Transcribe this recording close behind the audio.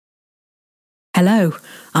Hello,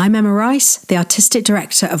 I'm Emma Rice, the Artistic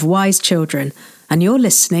Director of Wise Children, and you're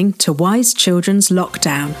listening to Wise Children's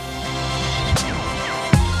Lockdown.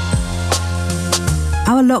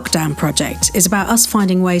 Our lockdown project is about us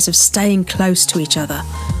finding ways of staying close to each other.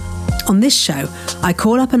 On this show, I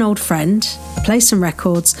call up an old friend, play some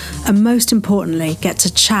records, and most importantly, get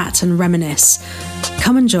to chat and reminisce.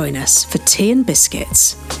 Come and join us for tea and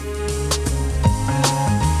biscuits.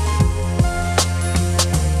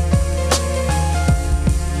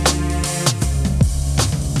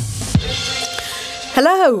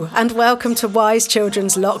 Hello and welcome to Wise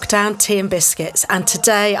Children's Lockdown Tea and Biscuits, and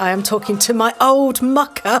today I am talking to my old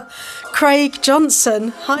mucker, Craig Johnson.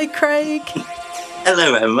 Hi Craig.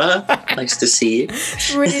 Hello Emma, nice to see you.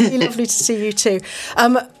 It's really lovely to see you too.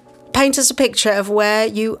 Paint us a picture of where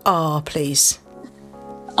you are, please.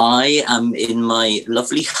 I am in my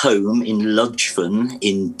lovely home in Ludgvan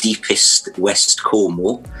in deepest West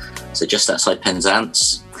Cornwall, so just outside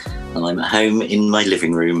Penzance, and I'm at home in my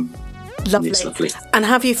living room. Lovely. It's lovely. And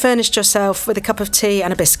have you furnished yourself with a cup of tea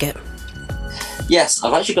and a biscuit? Yes,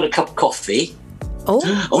 I've actually got a cup of coffee.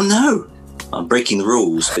 Oh. Oh no! I'm breaking the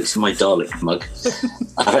rules, but it's in my Dalek mug.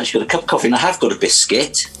 I've actually got a cup of coffee and I have got a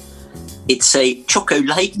biscuit. It's a Choco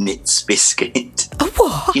Leibniz biscuit. A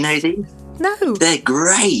what? Do you know these? No. They're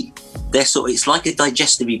great. They're it's like a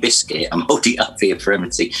digestive biscuit. I'm holding it up here for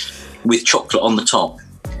Emily, with chocolate on the top.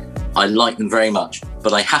 I like them very much,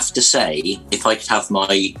 but I have to say, if I could have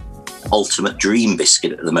my ultimate dream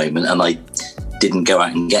biscuit at the moment and I didn't go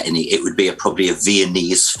out and get any, it would be probably a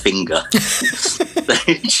Viennese finger.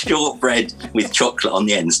 Shortbread with chocolate on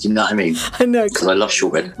the ends, do you know what I mean? I know. Because I love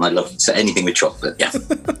shortbread and I love anything with chocolate, yeah.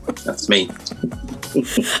 That's me.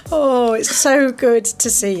 Oh, it's so good to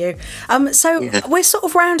see you. We're sort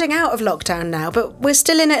of rounding out of lockdown now, but we're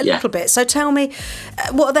still in it a little bit. So tell me,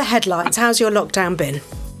 what are the headlines? How's your lockdown been?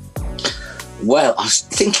 Well, I was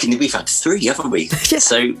thinking we've had 3, haven't we? Yeah.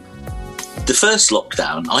 So the first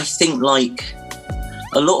lockdown, I think, like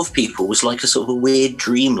a lot of people, was like a sort of a weird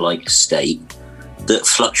dream-like state that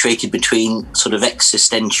fluctuated between sort of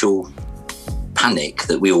existential panic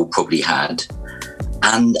that we all probably had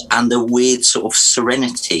and a weird sort of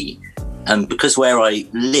serenity. And because where I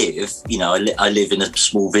live, you know, I live in a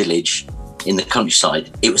small village in the countryside,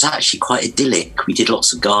 it was actually quite idyllic. We did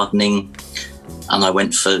lots of gardening and I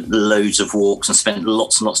went for loads of walks and spent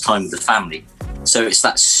lots and lots of time with the family. So it's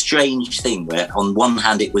that strange thing where on one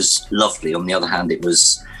hand it was lovely, on the other hand it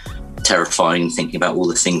was terrifying, thinking about all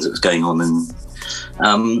the things that was going on.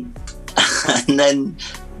 And then,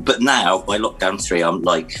 but now by lockdown 3, I'm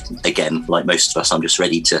like, again, like most of us, I'm just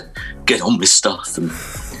ready to get on with stuff and,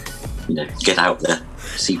 you know, get out there,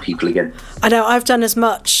 see people again. I know, I've done as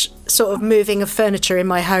much sort of moving of furniture in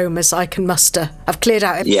my home as I can muster. I've cleared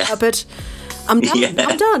out every cupboard. I'm done. Yeah.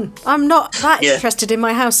 I'm done. I'm not that interested in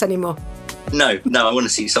my house anymore. No, I want to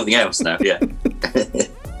see something else now, yeah.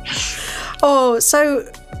 Oh, so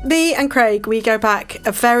me and Craig, we go back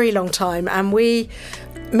a very long time and we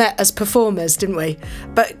met as performers, didn't we?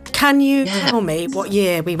 But can you tell me what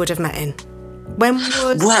year we would have met in? When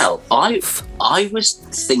was... Well, I was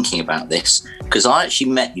thinking about this because I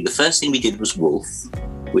actually met you. The first thing we did was Wolf,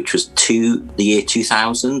 which was the year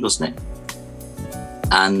 2000, wasn't it?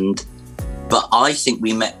 But I think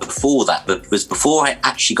we met before that, but it was before I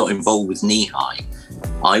actually got involved with Knee High.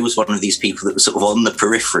 I was one of these people that was sort of on the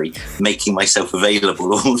periphery, making myself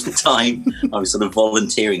available all the time. I was sort of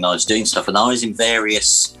volunteering, I was doing stuff, and I was in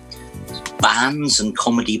various bands and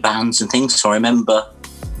comedy bands and things. So I remember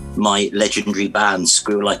my legendary band,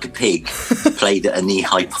 Squeal Like a Pig, played at a Knee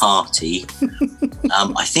High party.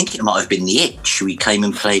 I think it might have been The Itch. We came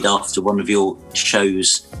and played after one of your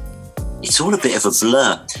shows. It's all a bit of a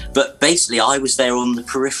blur, but basically I was there on the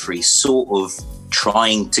periphery, sort of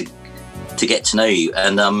trying to get to know you.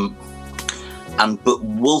 But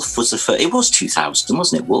Wolf was the first. It was 2000,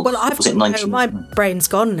 wasn't it? Wolf. Well, was it 19? My brain's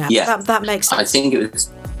gone now. Yeah, that makes sense. I think it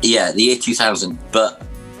was the year 2000. But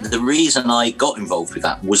the reason I got involved with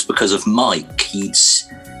that was because of Mike. He'd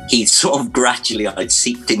sort of gradually, I'd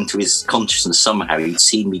seeped into his consciousness somehow. He'd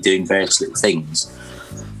seen me doing various little things.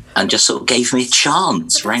 And just sort of gave me a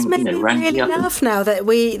chance. Rang me enough now that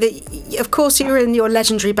of course you were in your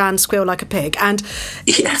legendary band Squeal Like a Pig, and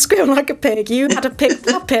Squeal Like a Pig, you had a pig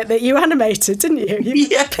puppet that you animated, didn't you?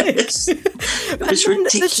 Yes. It was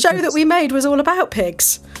ridiculous. The show that we made was all about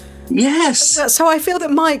pigs. Yes. So I feel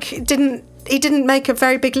that Mike didn't make a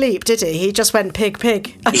very big leap, did he? He just went pig.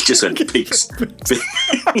 He just went pigs.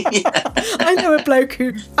 I know a bloke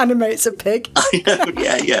who animates a pig. I know,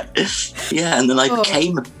 yeah. And then I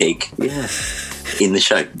became a pig, yeah. in the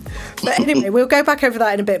show. But anyway, we'll go back over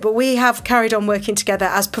that in a bit. But we have carried on working together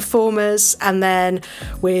as performers, and then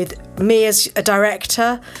with me as a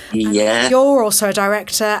director. Yeah. You're also a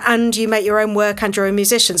director, and you make your own work and you're a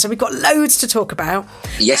musician. So we've got loads to talk about.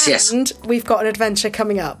 Yes. And we've got an adventure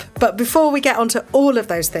coming up. But before we get onto all of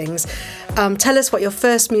those things, tell us what your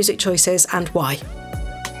first music choice is and why.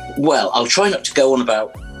 Well, I'll try not to go on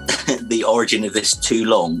about the origin of this too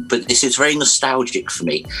long, but this is very nostalgic for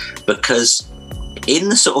me because in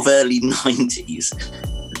the sort of early 90s,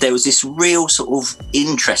 there was this real sort of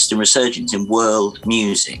interest and resurgence in world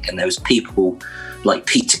music. And there was people like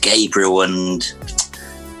Peter Gabriel and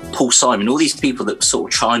Paul Simon, all these people that were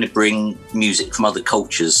sort of trying to bring music from other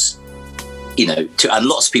cultures, you know, and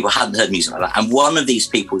lots of people hadn't heard music like that. And one of these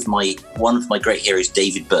people was one of my great heroes,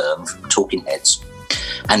 David Byrne from Talking Heads.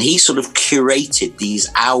 And he sort of curated these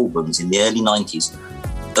albums in the early 90s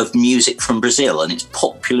of music from Brazil, and it's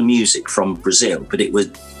popular music from Brazil, but it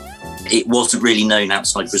wasn't really known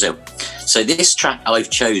outside Brazil. So this track I've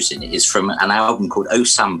chosen is from an album called O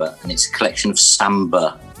Samba, and it's a collection of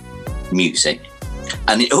samba music.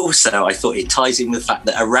 And it also, I thought it ties in with the fact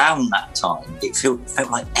that around that time, it felt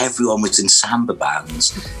like everyone was in samba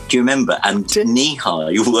bands. Do you remember? And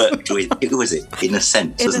Nihai worked with, who was it? In a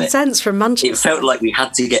Sense, wasn't it? In a Sense from Manchester. It felt like we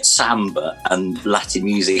had to get samba and Latin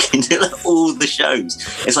music into all the shows.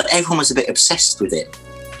 It's like everyone was a bit obsessed with it.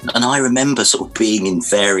 And I remember sort of being in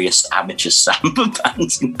various amateur samba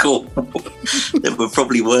bands in Cornwall that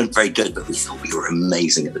probably weren't very good, but we thought we were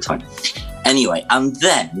amazing at the time. Anyway, and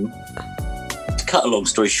then, to cut a long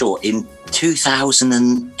story short, in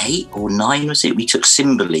 2008 or 9, was it? We took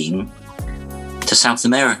Cymbeline to South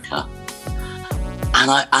America.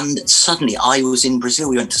 And suddenly I was in Brazil.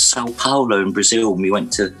 We went to Sao Paulo in Brazil, and we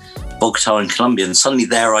went to Bogota in Colombia. And suddenly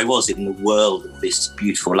there I was in the world of this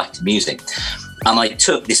beautiful Latin music. And I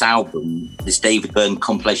took this album, this David Byrne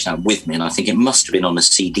compilation album with me, and I think it must have been on a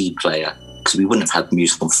CD player because we wouldn't have had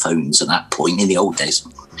music on phones at that point in the old days.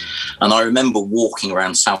 And I remember walking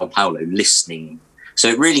around Sao Paulo listening. So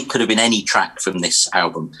it really could have been any track from this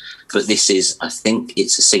album. But this is, I think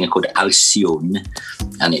it's a singer called Alcione,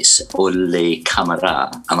 and it's Ole Camara,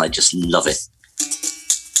 and I just love it.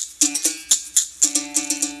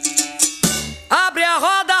 Abre a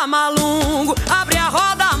roda, malungo, abre a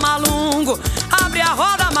roda, malungo, abre a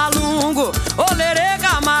roda, malungo, olere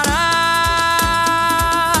camará,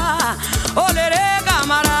 olere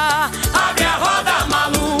camará, abre a roda,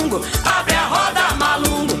 malungo, abre a roda,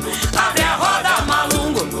 malungo, abre a roda,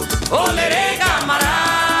 malungo, olere camará,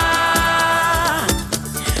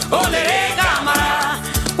 olere camará.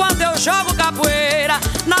 Quando eu jogo capoeira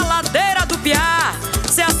na ladeira do Piá,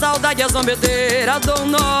 se a saudade é zombeteira, dou um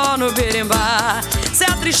nó no berimbá. Se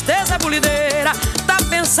a tristeza é bulideira, tá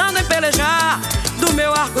pensando em pelejar, do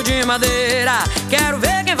meu arco de madeira, quero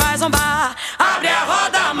ver quem vai zombar. Abre a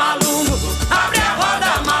roda, malungo, abre a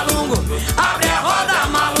roda, malungo, abre a roda,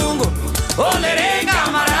 malungo, olerei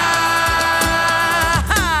camará,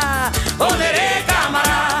 olerei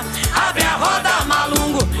camará. Abre a roda,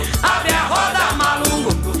 malungo, abre a roda,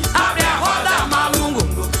 malungo, abre a roda, malungo,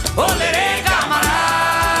 olerei camará,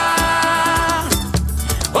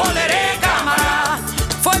 olerei camará.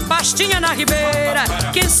 Foi pastinha na ribeira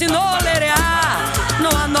que ensinou a olerear,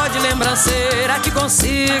 não há nó de lembranceira que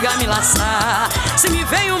consiga me laçar. Se me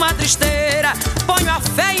vem uma tristeira, ponho a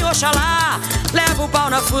fé em Oxalá, levo o pau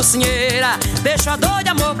na focinheira, deixo a dor de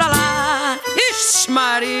amor pra lá. Ixi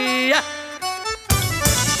Maria.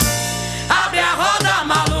 Abre a roda,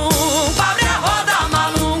 malungo, abre a roda,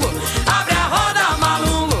 malungo, abre a roda,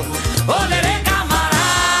 malungo, olerei camará,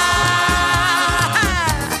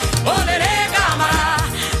 olerei camará.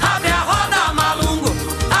 Abre a roda, malungo,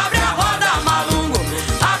 abre a roda, malungo,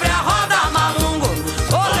 abre a roda, malungo,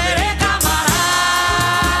 olerei camará,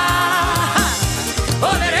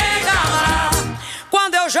 olerei camará.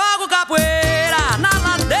 Quando eu jogo capoeira na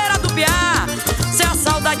ladeira do Piá, se a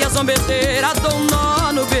saudade é zombeteira, dou um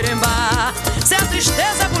nó no berimbá. Se a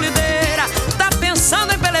tristeza é bulideira, tá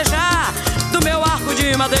pensando em pelejar, do meu arco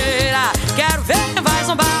de madeira, quero ver quem vai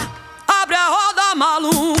zombar. Abre a roda,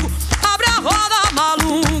 malungo, abre a roda,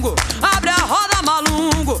 malungo, abre a roda,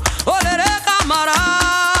 malungo, olerei camará,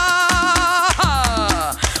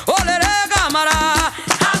 olerei camará.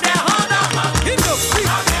 Abre a roda, malungo, e meu filho,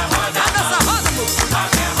 abre a roda, essa roda, meu filho,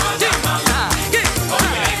 abre a roda,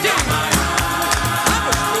 olerei camará,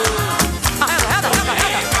 arreda,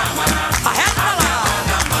 arreda pra lá.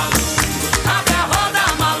 Abre a roda,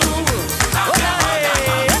 malungo, olerei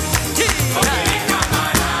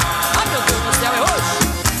camará. Ai meu Deus do céu, é hoje.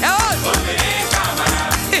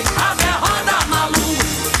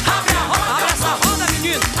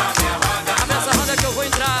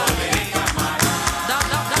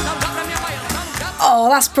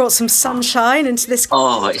 That's brought some sunshine into this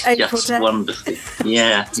it's April just day. wonderful.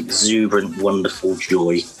 Yeah, exuberant, wonderful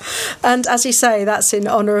joy. And as you say, that's in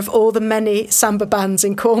honour of all the many samba bands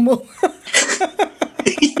in Cornwall.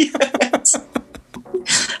 Yes.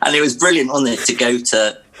 And it was brilliant, wasn't it, to go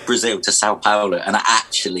to Brazil, to Sao Paulo, and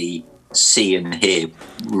actually see and hear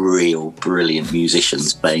real brilliant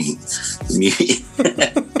musicians playing music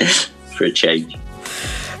for a change.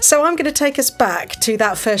 So I'm going to take us back to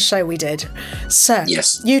that first show we did. So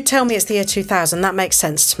Yes. You tell me it's the year 2000. That makes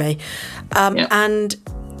sense to me. And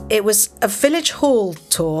it was a Village Hall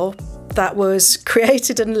tour that was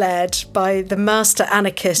created and led by the master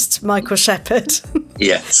anarchist Michael Shepherd.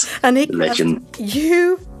 Yes. And he Legend.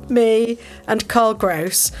 You, me, and Carl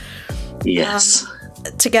Gross Yes.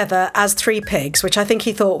 together as Three Pigs, which I think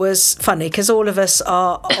he thought was funny because all of us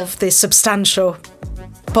are of the substantial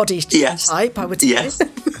body Yes. type, I would say. Yes.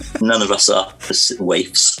 None of us are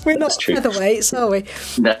waifs. We're not That's true. featherweights, are we?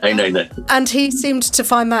 No. And he seemed to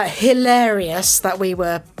find that hilarious that we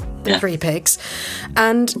were Three Pigs.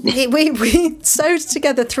 And we sewed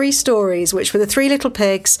together three stories, which were the Three Little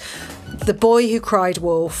Pigs, The Boy Who Cried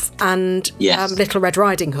Wolf, and Little Red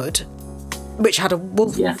Riding Hood, which had a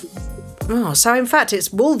wolf. Yeah. Oh, so in fact,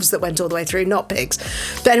 it's wolves that went all the way through, not pigs.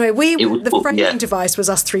 But anyway, the framing device was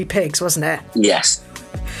us Three Pigs, wasn't it? Yes.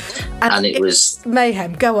 And it was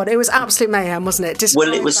mayhem. Go on, it was absolute mayhem, wasn't it?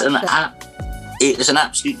 It was an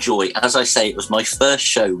absolute joy. As I say, it was my first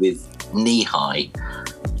show with Knee High,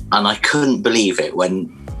 and I couldn't believe it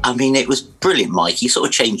it was brilliant, Mike. He sort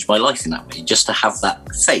of changed my life in that way, just to have that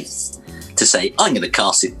faith to say, I'm going to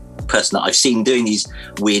cast it person that I've seen doing these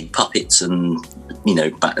weird puppets and,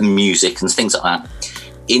 music and things like that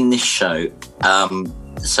in this show.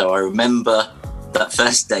 So I remember that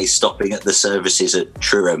first day stopping at the services at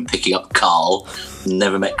Truro and picking up Carl.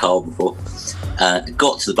 Never met Carl before.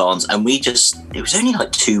 Got to the Barns and it was only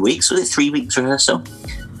like 2 weeks, was it 3 weeks rehearsal?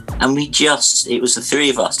 And it was the three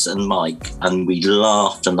of us and Mike, and we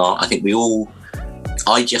laughed and laughed. I think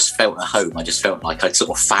I just felt at home. I just felt like I'd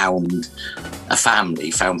sort of found a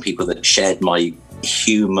family, found people that shared my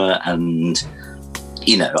humour, and,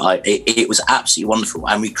 it was absolutely wonderful.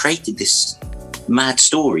 And we created this mad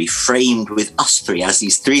story framed with us three as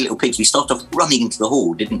these Three Little Pigs. We started off running into the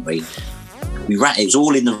hall, didn't we? It was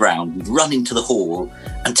all in the round. We'd run into the hall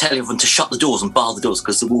and tell everyone to shut the doors and bar the doors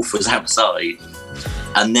because the wolf was outside.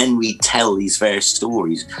 And then we'd tell these various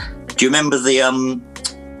stories. Do you remember the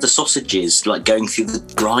sausages, like going through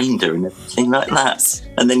the grinder and everything like that?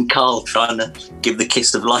 And then Carl trying to give the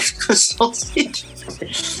kiss of life to a sausage.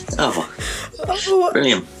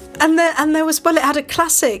 Brilliant. And there was, it had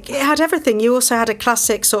it had everything. You also had a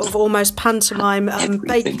classic sort of almost pantomime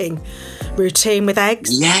baking routine with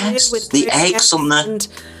eggs. Yes, the eggs on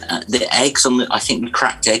I think we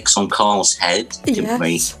cracked eggs on Carl's head, didn't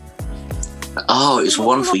we? Oh, it was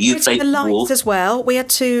wonderful. You played the lights wolf as well. We had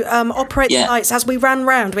to operate the lights as we ran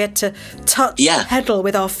round. We had to touch the pedal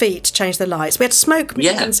with our feet to change the lights. We had smoke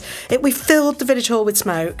machines. We filled the village hall with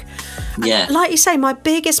smoke. Yeah. And like you say, my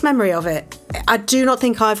biggest memory of it, I do not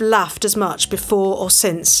think I've laughed as much before or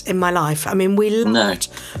since in my life. I mean, we laughed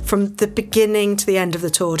from the beginning to the end of the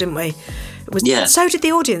tour, didn't we? So did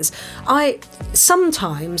the audience.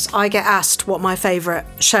 Sometimes I get asked what my favourite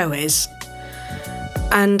show is.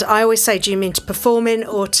 And I always say, do you mean to perform in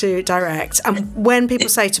or to direct? And when people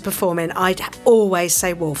say to perform in, I'd always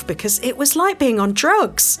say Wolf, because it was like being on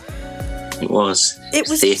drugs. It was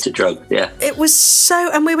theatre drug, yeah. It was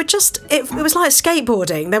so, and we were it was like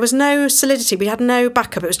skateboarding. There was no solidity. We had no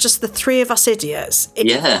backup. It was just the three of us idiots in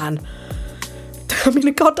the van. I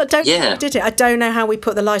mean, God, I don't know how we did it. I don't know how we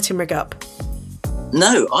put the lighting rig up.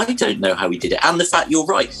 No, I don't know how we did it. And the fact, you're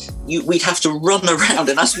right, we'd have to run around,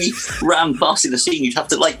 and as we ran past in the scene, you'd have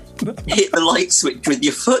to hit the light switch with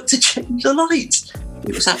your foot to change the lights.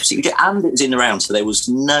 It was absolutely, and it was in the round, so there was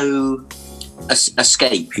no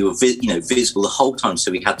escape. You were visible the whole time, so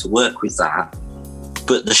we had to work with that.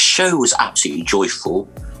 But the show was absolutely joyful.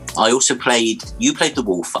 You played the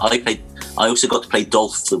wolf. I also got to play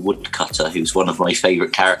Dolph the woodcutter, who's one of my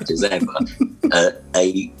favourite characters ever,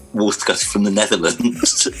 a woodcutter from the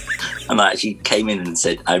Netherlands. And I actually came in and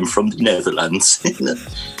said, I'm from the Netherlands.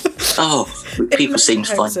 People seem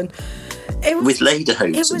to find with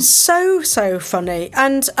Lederhosen. It was so funny.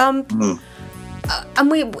 And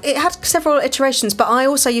it had several iterations, but I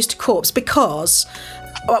also used to corpse because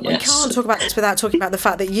we can't talk about this without talking about the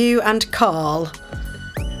fact that you and Carl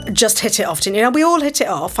just hit it off, didn't you? We all hit it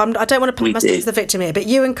off. I don't want to put myself as the victim here, but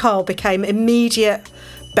you and Carl became immediate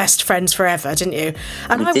best friends forever, didn't you?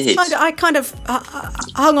 And I kind of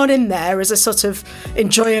hung on in there as a sort of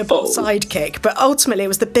enjoyable sidekick, but ultimately it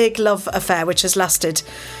was the big love affair which has lasted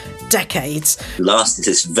decades. Lasted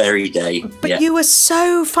this very day. But you were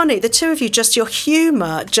so funny. The two of you, just your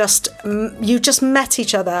humour, you just met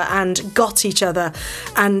each other and got each other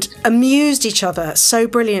and amused each other so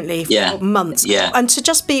brilliantly for months. Yeah. And to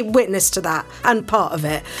just be witness to that and part of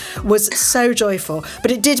it was so joyful.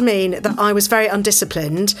 But it did mean that I was very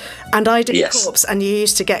undisciplined and I did Corpse, and you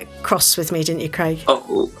used to get cross with me, didn't you, Craig?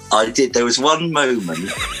 Oh, I did. There was one moment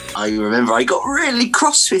I remember I got really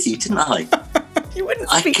cross with you, didn't I? You wouldn't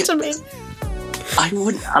speak to me. I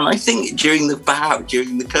wouldn't, and I think during the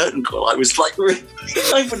curtain call, I was like,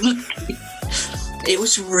 I wouldn't look at you. It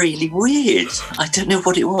was really weird. I don't know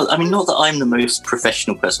what it was. I mean, not that I'm the most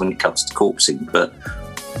professional person when it comes to corpsing, but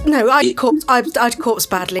no, I'd corpse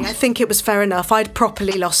badly. I think it was fair enough. I'd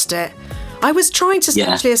properly lost it. I was trying to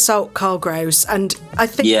sexually assault Carl Gross, and I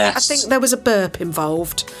think there was a burp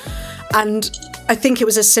involved, and I think it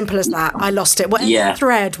was as simple as that. I lost it. Whatever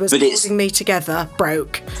thread was holding me together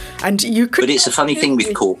broke, and you could. But it's a funny thing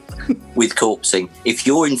with corpsing. If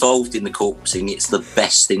you're involved in the corpsing, it's the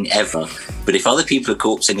best thing ever. But if other people are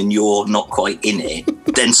corpsing and you're not quite in it,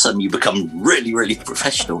 then suddenly you become really, really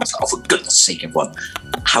professional. It's like, oh, for goodness sake, everyone!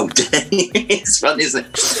 How dare you? It's fun, isn't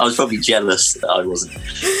it? I was probably jealous that I wasn't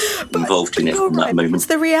involved in it from that moment.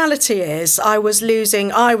 The reality is, I was losing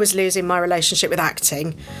my relationship with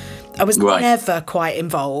acting. I was never quite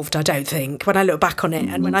involved, I don't think, when I look back on it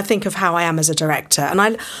and when I think of how I am as a director. And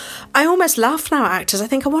I almost laugh now at actors. I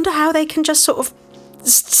think, I wonder how they can just sort of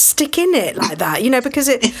stick in it like that, because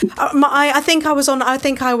I think I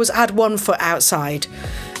had 1 foot outside,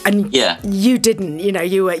 and you didn't.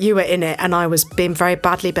 You were in it, and I was being very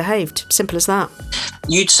badly behaved. Simple as that.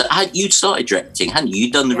 You'd started directing, hadn't you?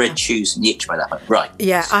 You'd done the Red Shoes and the Itch by that point, right?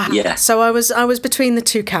 Yeah. So I was between the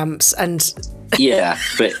two camps, and. Yeah,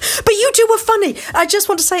 but you two were funny. I just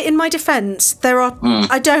want to say, in my defence, there are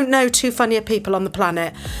I don't know 2 funnier people on the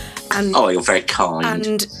planet. And, you're very kind.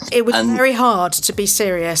 And it was very hard to be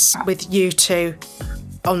serious with you two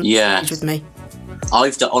on stage with me.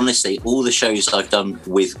 I've done, honestly, all the shows I've done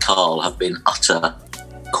with Carl have been utter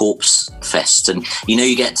corpse fest, and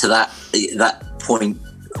you get to that point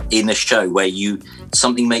in a show where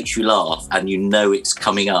something makes you laugh, and it's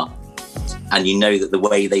coming up. And you know that the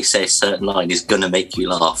way they say a certain line is going to make you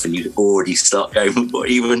laugh, and you already start going, or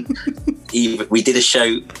even we did a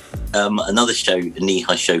show, another show, a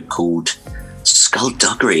knee-high show called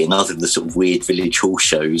Skullduggery, another of the sort of weird village hall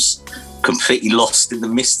shows, completely lost in the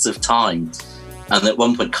mists of time. And at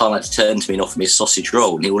one point, Carl had to turn to me and offer me a sausage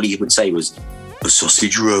roll, and all he would say was, "A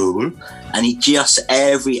sausage roll?" And it got to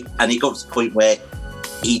the point where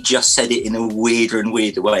he just said it in a weirder and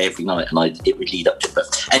weirder way every night, and it would lead up to it.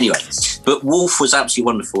 But anyway, Wolf was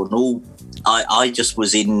absolutely wonderful, and I just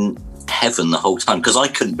was in heaven the whole time, because I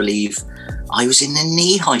couldn't believe I was in the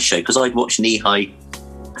Knee-High show, because I'd watched Knee-High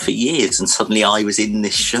for years, and suddenly I was in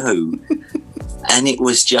this show. And it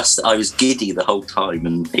was just, I was giddy the whole time,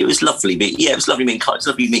 and it was lovely. But it was lovely meeting Carl. It's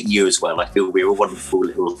lovely meeting you as well. I feel we were a wonderful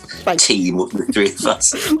little team of the 3 of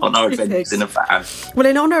us on our adventures in a van. Well,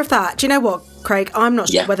 in honour of that, do you know what, Craig? I'm not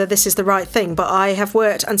sure whether this is the right thing, but I have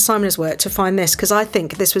worked, and Simon has worked, to find this, because I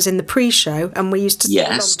think this was in the pre-show, and we used to sing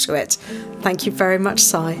along to it. Thank you very much,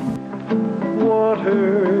 Si.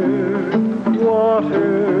 Water,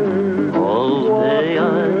 water, all day I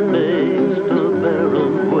faced a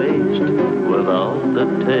barren waste without the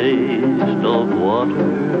taste of water.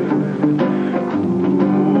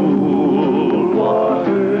 Cool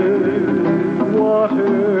water,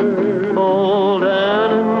 water, old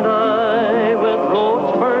Anne and I, with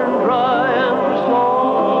throats burned dry and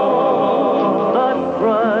souls that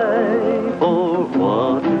cry for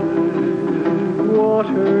water.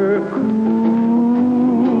 Water,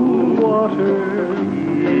 cool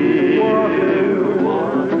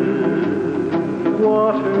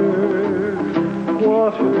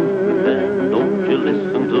water, and don't you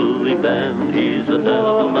listen to the band, he's a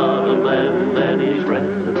devil, not a man, and he's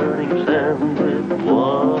wrapped the burning sand with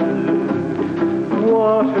water.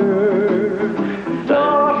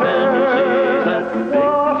 Can you see that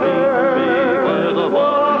big tree where the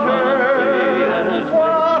water and his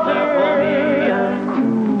water and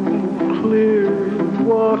cool, clear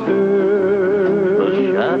water? The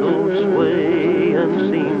shadows sway and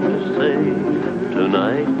seem to say,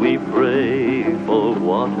 tonight we pray for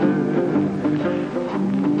water.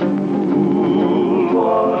 Cool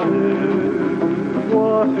water.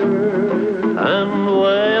 And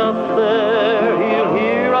way up there he'll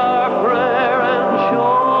hear our prayer and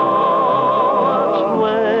show us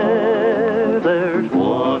where there's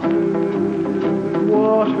water.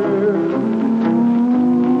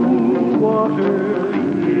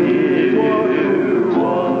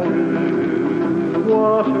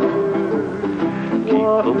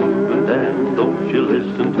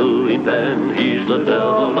 listen to him then. He's the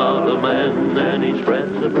devil, not a man, and he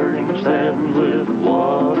spreads the burning sand with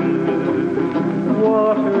water.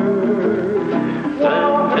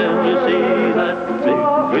 And can you see that big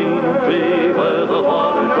green tree where the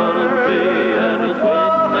water's running free, and it's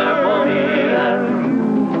waiting there for me, and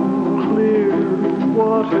clear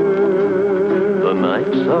water. The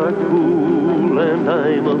nights are cool and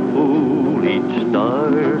I'm a fool, each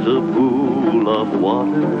star's a pool of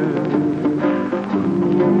water.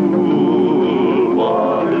 Cool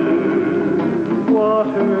water.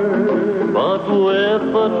 But with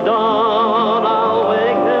the dawn I'll wake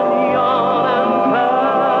and yawn and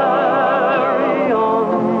carry on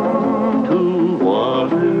to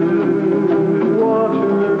water.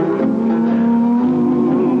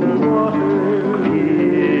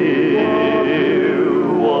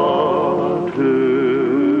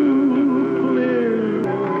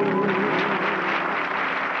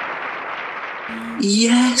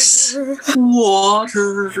 Yes,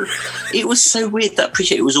 water. It was so weird, that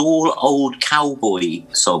appreciate it was all old cowboy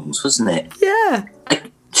songs, wasn't it? Yeah.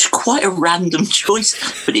 It's quite a random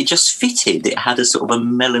choice, but it just fitted. It had a sort of a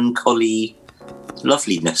melancholy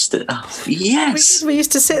loveliness that, yes. We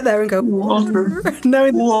used to sit there and go, water,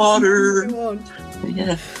 knowing water.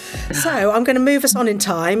 Yeah. So I'm going to move us on in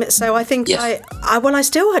time. So I think Yes. I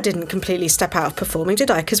still didn't completely step out of performing,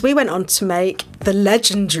 did I? Because we went on to make the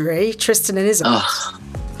legendary Tristan and Isolde. Oh,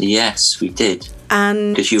 yes, we did.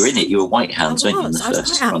 And because you were in it, you were White Hounds, weren't you, in the I was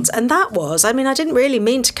first White Hounds, one? and that was, I mean, I didn't really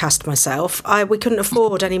mean to cast myself. We couldn't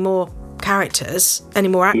afford any more characters, any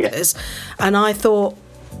more actors, and I thought,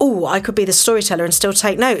 oh, I could be the storyteller and still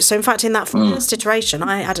take notes. So in fact, in that first iteration,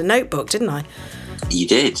 I had a notebook, didn't I? You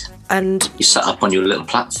did. And you sat up on your little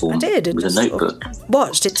platform with a notebook.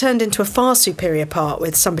 Watched. It turned into a far superior part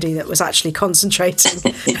with somebody that was actually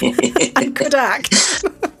concentrating and could act.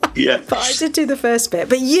 Yeah. But I did do the first bit.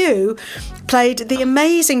 But you played the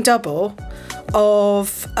amazing double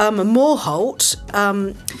of Morholt,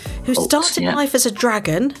 who started life as a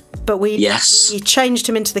dragon, but we changed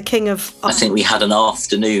him into the king of... I think we had an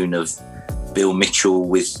afternoon of Bill Mitchell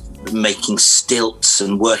with making stilts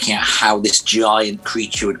and working out how this giant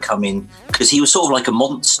creature would come in, because he was sort of like a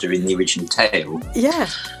monster in the original tale. Yeah.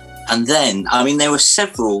 And then, I mean, there were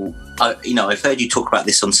several. I've heard you talk about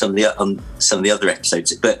this on some of the other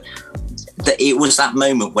episodes, but it was that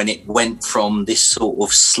moment when it went from this sort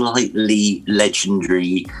of slightly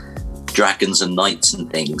legendary dragons and knights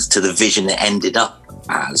and things to the vision it ended up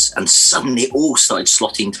as, and suddenly it all started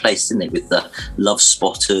slotting into place, didn't it, with the love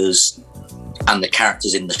spotters and the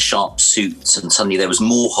characters in the sharp suits, and suddenly there was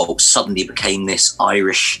Morholt suddenly became this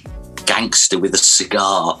Irish gangster with a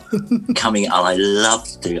cigar coming, and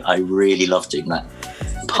I really loved doing that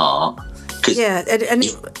part. Yeah, and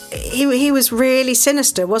he was really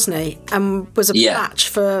sinister, wasn't he? And was a match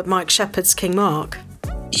for Mike Sheppard's King Mark.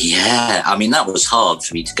 Yeah, I mean, that was hard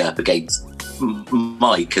for me to go up against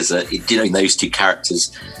Mike as those two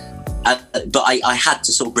characters. But I had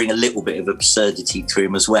to sort of bring a little bit of absurdity to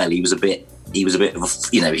him as well. He was a bit of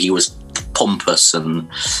a, he was pompous and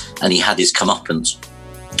he had his comeuppance.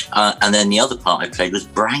 And then the other part I played was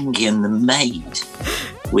Brangian the Maid,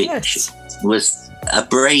 which was a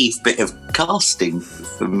brave bit of casting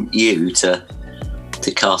from you to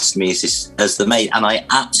cast me as the maid, and I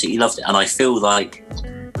absolutely loved it. And I feel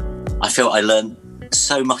I learned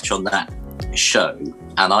so much on that show,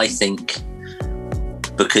 and I think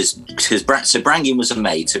because Brangian was a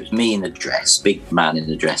maid, so it was me in a dress, big man in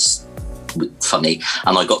a dress, funny,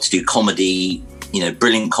 and I got to do comedy,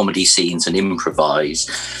 brilliant comedy scenes and improvise.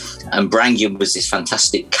 And Brangian was this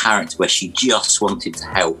fantastic character where she just wanted to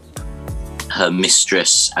help her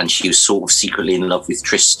mistress, and she was sort of secretly in love with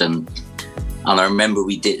Tristan. And I remember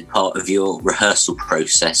we did part of your rehearsal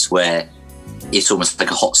process where it's almost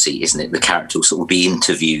like a hot seat, isn't it? The character will sort of be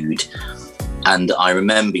interviewed. And I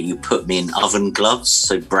remember you put me in oven gloves.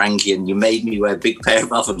 So Brangian, you made me wear a big pair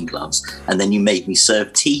of oven gloves, and then you made me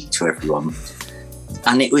serve tea to everyone.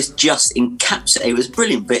 And it was just encapsulated. It was a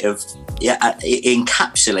brilliant bit of, it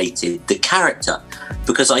encapsulated the character,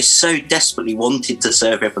 because I so desperately wanted to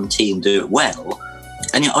serve everyone tea and do it well.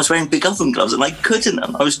 And I was wearing big oven gloves and I couldn't.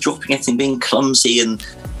 And I was dropping everything, being clumsy, and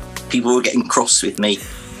people were getting cross with me.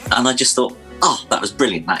 And I just thought, that was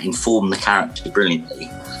brilliant. That informed the character brilliantly.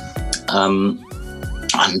 And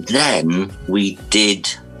then we did,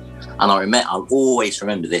 and I always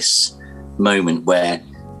remember this moment where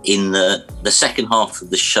in the second half of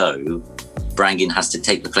the show, Brangian has to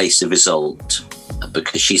take the place of Isolde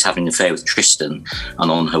because she's having an affair with Tristan,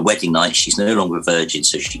 and on her wedding night she's no longer a virgin,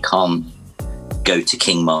 so she can't go to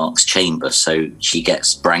King Mark's chamber, so she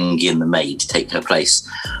gets Brangian the maid to take her place.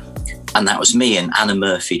 And that was me, and Anna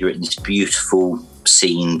Murphy had written this beautiful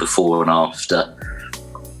scene before and after.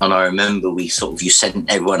 And I remember you sent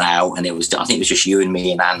everyone out, and I think it was just you and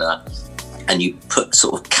me and Anna, and you put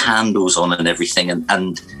sort of candles on and everything.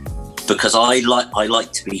 And because I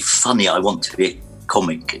like to be funny, I want to be a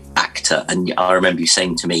comic actor. And I remember you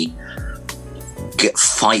saying to me,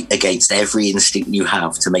 fight against every instinct you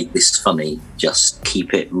have to make this funny. Just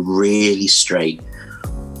keep it really straight.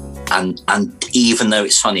 And even though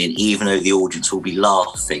it's funny, and even though the audience will be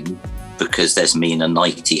laughing because there's me in a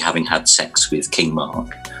nightie having had sex with King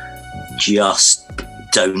Mark, just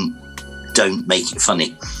don't make it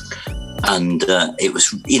funny. And it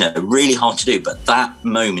was, really hard to do. But that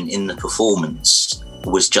moment in the performance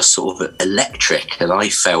was just sort of electric, and I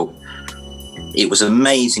felt it was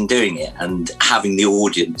amazing doing it and having the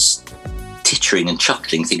audience tittering and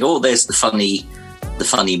chuckling, thinking, "Oh, there's the funny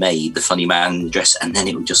maid, the funny man in the dress," and then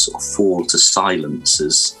it would just sort of fall to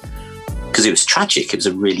silence because it was tragic. It was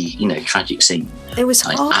a really, tragic scene. It was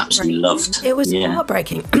I absolutely loved. It was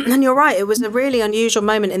heartbreaking. And you're right, it was a really unusual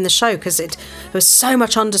moment in the show because it was so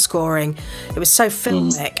much underscoring. It was so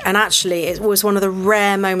filmic. And actually, it was one of the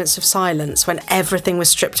rare moments of silence when everything was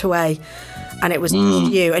stripped away. And it was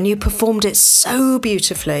you. And you performed it so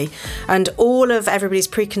beautifully. And all of everybody's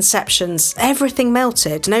preconceptions, everything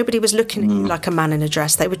melted. Nobody was looking at you like a man in a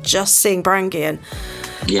dress. They were just seeing Brangian.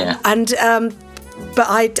 Yeah. And but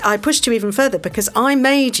I pushed you even further because I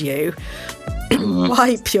made you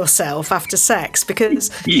wipe yourself after sex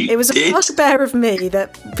because it was a bugbear of me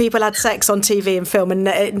that people had sex on TV and film and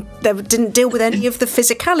they didn't deal with any of the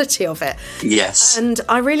physicality of it. Yes. And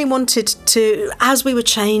I really wanted to, as we were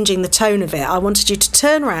changing the tone of it, I wanted you to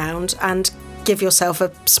turn around and give yourself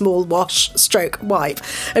a small wash stroke wipe.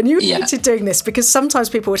 And you hated doing this because sometimes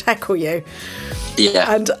people would heckle you.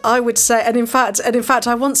 Yeah. And I would say, and in fact,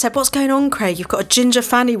 I once said, "What's going on, Craig? You've got a ginger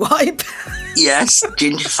fanny wipe." Yes,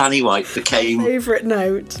 ginger fanny wipe became favourite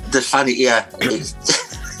note. The fanny, yeah.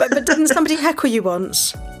 but didn't somebody heckle you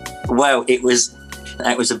once? Well, it was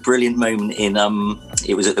a brilliant moment in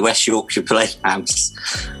it was at the West Yorkshire Playhouse,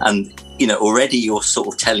 and already you're sort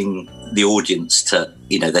of telling the audience to,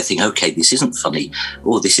 they think, okay, this isn't funny,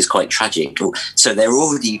 or this is quite tragic, so they're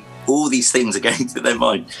already, all these things are going through their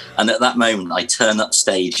mind. And at that moment, I turn up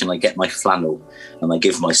stage and I get my flannel and I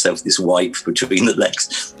give myself this wipe between the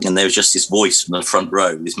legs, and there was just this voice from the front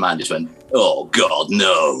row. This man just went, "Oh God,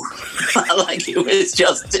 no!" Like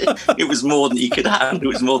it was more than he could handle.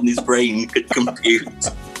 It was more than his brain could compute.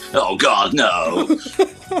 Oh God, no!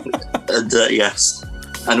 And yes.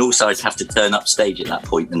 And also I'd have to turn up stage at that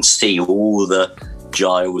point and see all the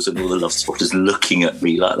Giles and all the Love Spotters looking at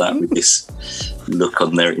me like that with this look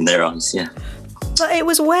in their eyes, yeah. But it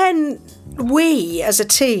was when we as a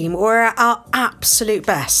team were at our absolute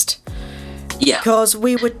best. Yeah. Because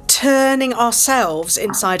we were turning ourselves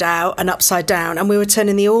inside out and upside down, and we were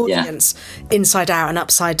turning the audience inside out and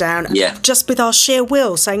upside down. Yeah. Just with our sheer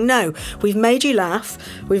will, saying, "No, we've made you laugh,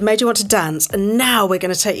 we've made you want to dance, and now we're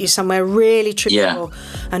going to take you somewhere really trivial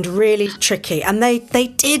and really tricky." And they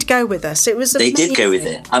did go with us. It was amazing. They did go with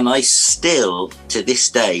it. And I still, to this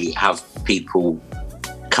day, have people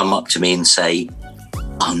come up to me and say,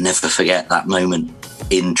 "I'll never forget that moment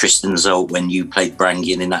in Tristan Isolde when you played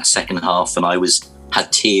Brangian in that second half," and I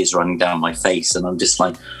had tears running down my face, and I'm just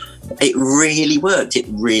like, it really worked. It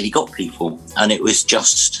really got people, and it was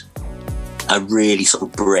just a really sort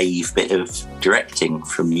of brave bit of directing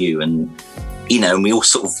from you. And and we all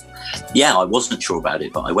sort of, I wasn't sure about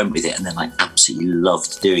it, but I went with it, and then I absolutely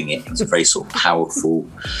loved doing it. It was a very sort of powerful,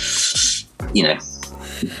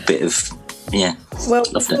 bit of, Well,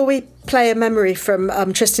 before we play a memory from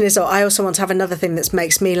Tristan Isolde, I also want to have another thing that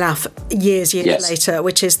makes me laugh years later,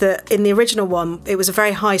 which is that in the original one, it was a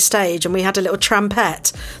very high stage, and we had a little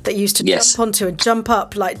trampette that used to jump onto and jump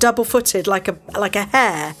up like double-footed, like a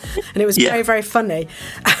hare, and it was very, very funny.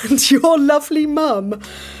 And your lovely mum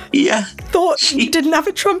thought you didn't have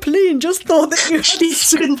a trampoline, just thought that you had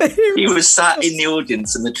He was sat in the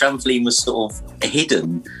audience, and the trampoline was sort of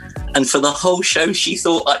hidden. And for the whole show, she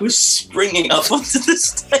thought I was springing up onto the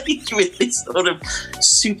stage with this sort of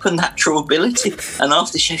supernatural ability. And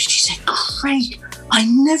after the show, she said, "Craig, I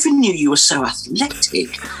never knew you were so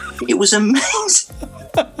athletic. It was amazing."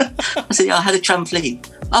 I said, "I had a trampoline."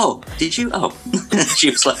 "Oh, did you?" "Oh." She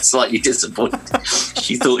was like slightly disappointed.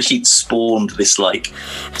 She thought she'd spawned this like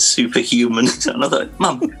superhuman. And I thought,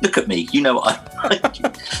 "Mum, look at me. You know what I like."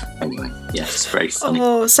 Anyway, yeah, it's very funny.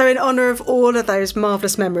 Oh, so in honour of all of those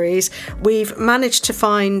marvellous memories, we've managed to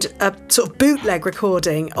find a sort of bootleg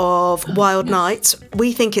recording of Wild Nights.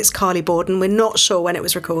 We think it's Carly Borden. We're not sure when it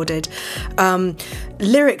was recorded.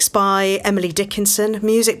 Lyrics by Emily Dickinson,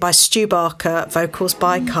 music by Stu Barker, vocals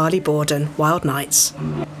by Carly Borden. Wild Nights.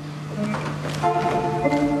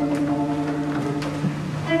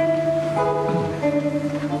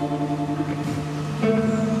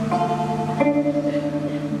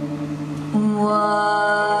 Wild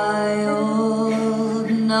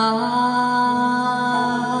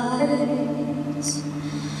nights,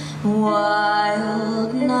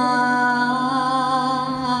 wild nights,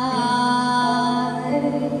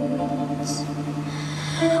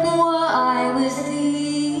 why with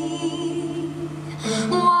thee,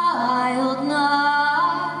 wild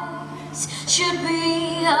nights should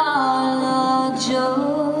be our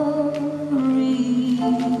luxury.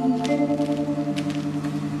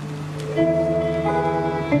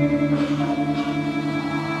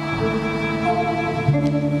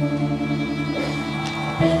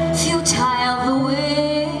 Futile the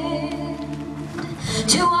wind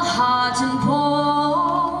to a hardened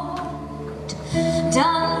port,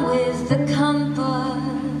 done with the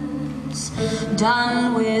compass,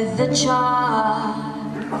 done with the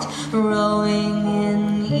chart, rowing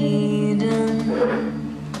in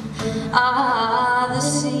Eden. Ah, the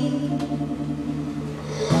sea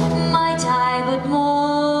might I but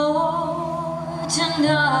more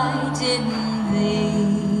tonight in thee.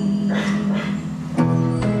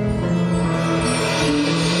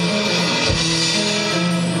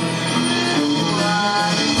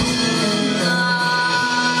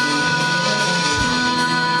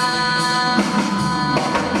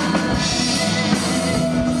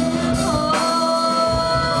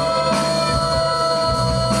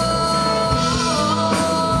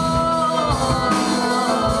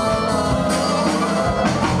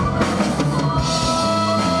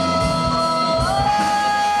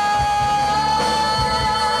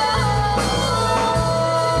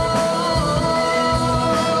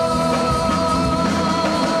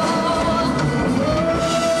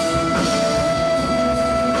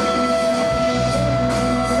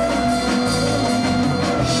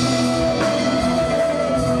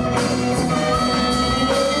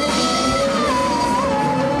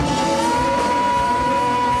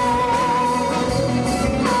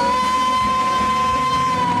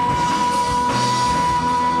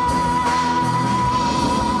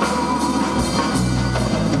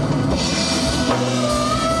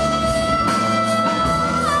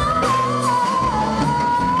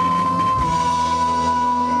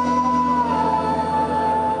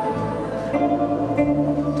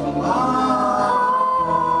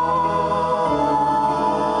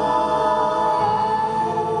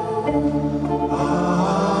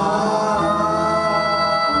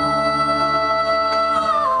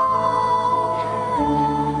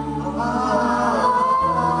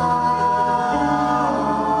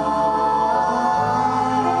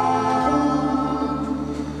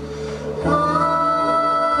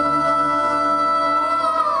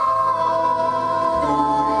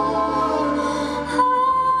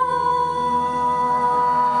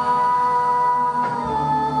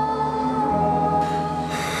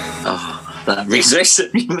 That brings back so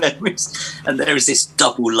many memories. And there was this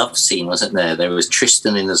double love scene, wasn't there? There was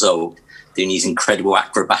Tristan and Isolde doing these incredible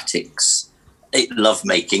acrobatics, love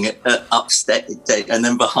making upstairs, and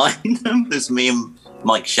then behind them there's me and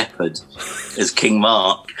Mike Shepherd as King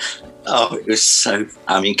Mark. Oh, it was so.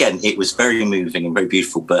 I mean, again, it was very moving and very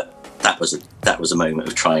beautiful, but that was a moment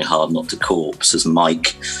of trying hard not to corpse as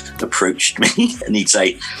Mike approached me and he'd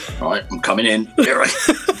say, "All right, I'm coming in." But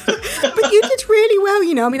you did really well,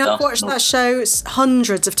 you know. I mean, I've watched that show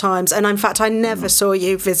hundreds of times, and in fact, I never saw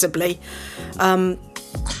you visibly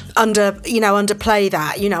underplay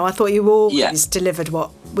that. You know, I thought you always delivered what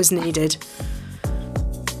was needed.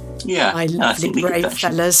 Yeah, my lovely brave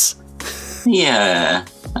fellas. Yeah,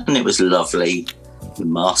 and it was lovely. The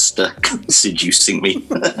master seducing me.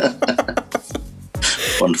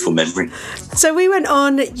 Wonderful memory. So we went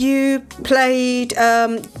on. You played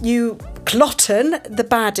Cloten, the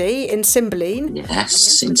baddie in Cymbeline.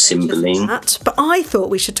 Yes, in Cymbeline. But I thought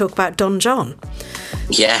we should talk about Don John.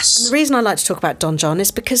 Yes. And the reason I like to talk about Don John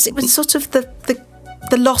is because it was sort of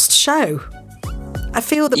the lost show. I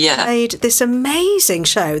feel that we made this amazing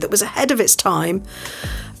show that was ahead of its time.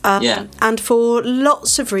 And for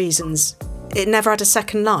lots of reasons, it never had a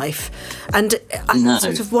second life. And it's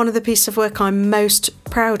sort of one of the pieces of work I'm most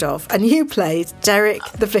proud of. And you played Derek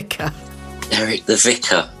the Vicar. Derek the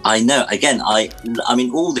Vicar. I know. Again, I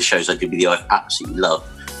mean, all the shows I did with you, I've absolutely loved.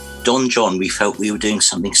 Don John, we felt we were doing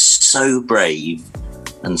something so brave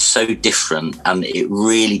and so different, and it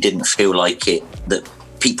really didn't feel like it, that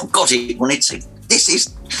people got it, wanted to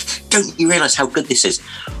say, don't you realise how good this is?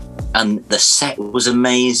 And the set was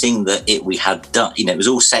amazing that we had done, it was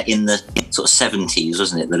all set in the sort of 70s,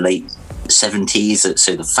 wasn't it? The late 70s,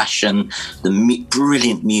 so the fashion, the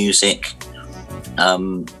brilliant music.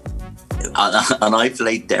 And I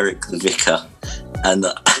played Derek the vicar, and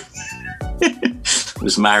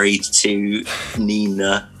was married to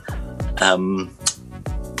Nina.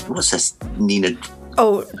 What's this? Nina.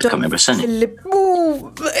 Oh, I can't remember her surname.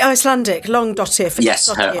 Icelandic, long dottir. Yes,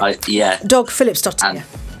 Dog Phillips dottir.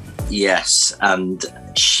 Yes, and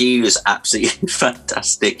she was absolutely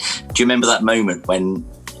fantastic. Do you remember that moment when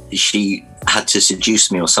she had to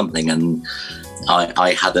seduce me or something, and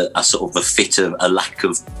I had a sort of a fit of a lack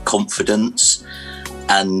of confidence,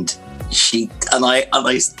 and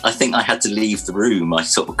I think I had to leave the room. I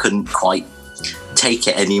sort of couldn't quite take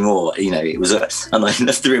it anymore. It was and I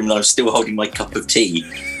left the room and I was still holding my cup of tea,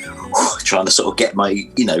 trying to sort of get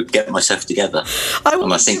myself together.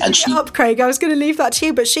 Up, Craig. I was going to leave that to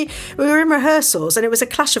you, but we were in rehearsals and it was a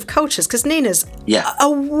clash of cultures because Nina's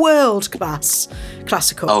a world-class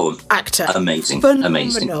classical actor, amazing.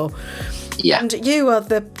 Yeah, and you are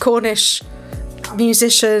the Cornish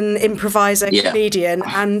musician, improviser, comedian,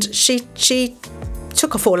 and she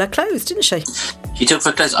took off all her clothes, didn't she? She took off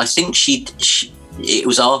her clothes. I think it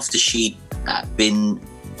was after she'd been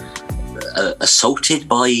assaulted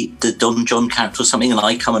by the Don John character or something, and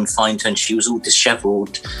I come and find her and she was all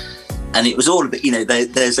dishevelled, and it was all a bit,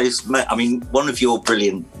 there's those, I mean, one of your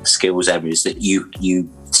brilliant skills, Emma, is that you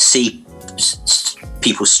see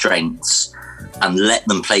people's strengths and let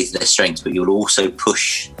them play to their strengths, but you'll also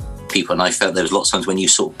push people, and I felt there was lots of times when you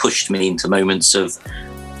sort of pushed me into moments of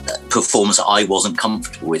performance that I wasn't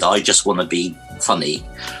comfortable with. I just want to be funny,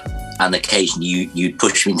 and occasionally you'd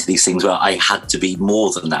push me into these things where I had to be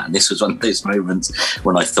more than that, and this was one of those moments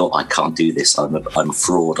when I thought, I can't do this, I'm a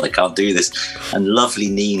fraud, I can't do this. And lovely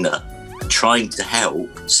Nina, trying to help,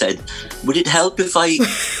 said, would it help if I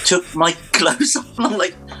took my clothes off? And I'm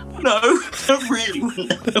like, no, I really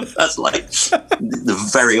wouldn't. That's like the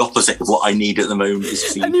very opposite of what I need at the moment is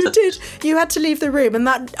for you. And you had to leave the room, and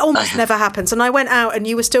that almost never happens. And I went out and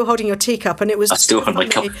you were still holding your teacup, and it was... I still had my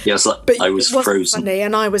cup. Yeah, I was frozen. Funny,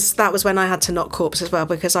 and that was when I had to knock corpse as well,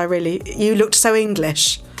 because you looked so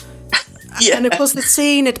English. Yeah. And of course the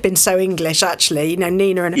scene had been so English, actually,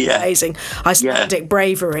 Nina and her amazing Icelandic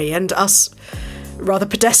bravery, and us rather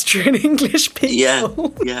pedestrian English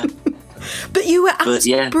people. Yeah. But you were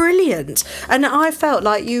absolutely brilliant, and I felt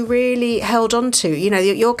like you really held on to,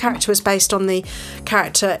 your character was based on the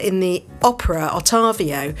character in the opera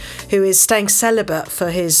Ottavio, who is staying celibate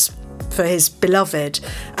for his beloved,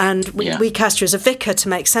 and we cast you as a vicar to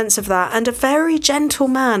make sense of that, and a very gentle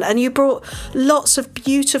man, and you brought lots of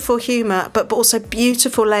beautiful humour but also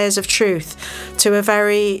beautiful layers of truth to a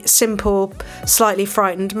very simple, slightly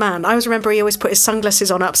frightened man. I always remember he always put his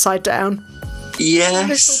sunglasses on upside down. Yes.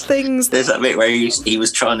 Little things. There's that bit where he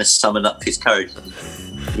was trying to summon up his courage.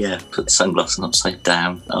 Yeah, put the sunglasses upside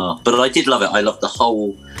down. Oh, but I did love it. I loved the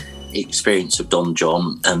whole experience of Don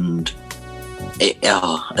John, and we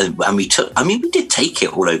did take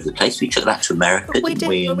it all over the place. We took that to America, didn't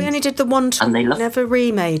we? We only did the one tour. And they never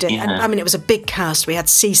remade it. Yeah. And, it was a big cast. We had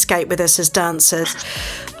Seascape with us as dancers.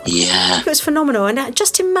 Yeah. It was phenomenal. And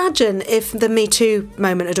just imagine if the Me Too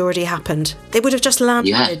moment had already happened. It would have just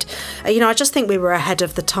landed. Yeah. I just think we were ahead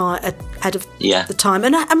of the time. The time,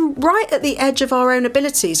 and right at the edge of our own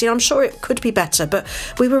abilities. I'm sure it could be better, but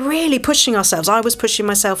we were really pushing ourselves. I was pushing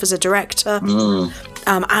myself as a director.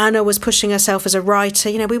 Anna was pushing herself as a writer.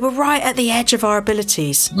 We were right at the edge of our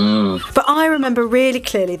abilities. But I remember really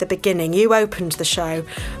clearly the beginning. You opened the show,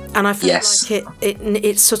 and I feel like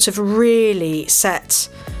it sort of really set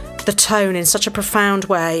the tone in such a profound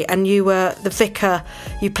way. And you were the vicar.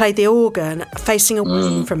 You played the organ, facing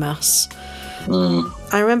away from us.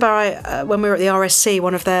 I remember when we were at the RSC,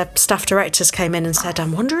 one of their staff directors came in and said, "I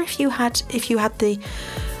wonder if you had the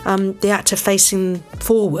actor facing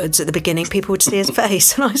forwards at the beginning, people would see his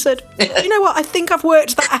face." And I said, "You know what? I think I've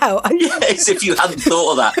worked that out." Yes, if you hadn't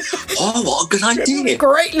thought of that. Oh, what a good idea!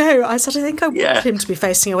 Great. No, I said, I think I want him to be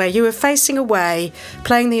facing away. You were facing away,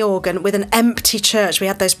 playing the organ with an empty church. We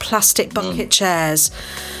had those plastic bucket chairs,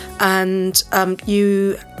 and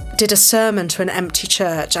you did a sermon to an empty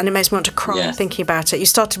church, and it makes me want to cry thinking about it. You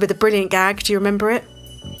started with a brilliant gag. Do you remember it?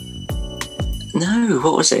 No,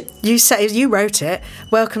 what was it? You wrote it.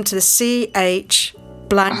 Welcome to the CH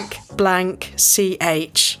blank blank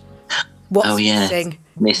CH. What's missing?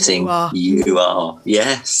 Missing. You are.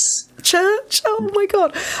 Yes. church. Oh my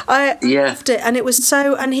God. I loved it. And it was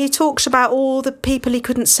so, and he talks about all the people he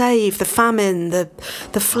couldn't save, the famine, the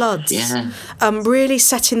floods. Yeah. Really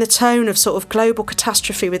setting the tone of sort of global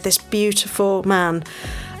catastrophe with this beautiful man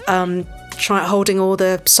holding all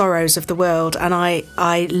the sorrows of the world. And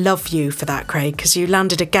I love you for that, Craig, because you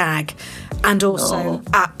landed a gag and also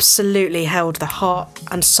absolutely held the heart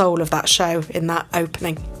and soul of that show in that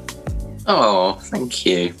opening. Oh, thank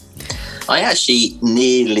you. I actually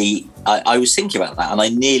I was thinking about that, and I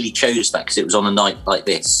nearly chose that because it was On a Night Like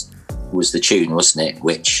This was the tune, wasn't it?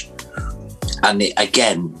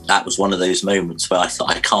 Again, that was one of those moments where I thought,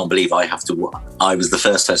 I can't believe I was the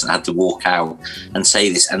first person that had to walk out and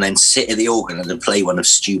say this, and then sit at the organ and then play one of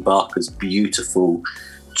Stu Barker's beautiful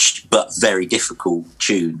but very difficult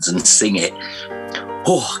tunes and sing it.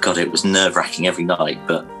 Oh God, it was nerve-wracking every night,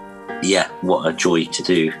 but yeah, what a joy to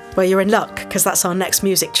do. Well, you're in luck, because that's our next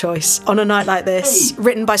music choice. On a Night Like This,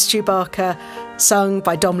 written by Stu Barker, sung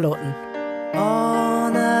by Dom Lawton.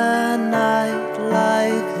 On a night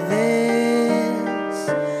like this,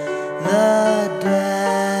 the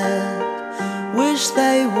dead wish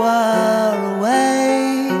they were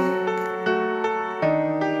awake,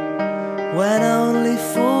 when only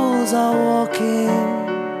fools are walking.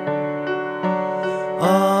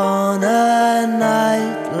 On a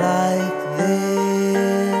night like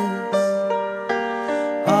this,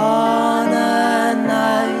 on a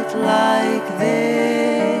night like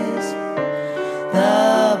this,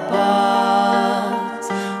 the bars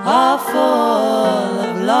are full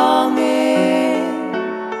of longing,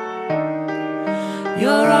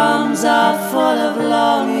 your arms are full of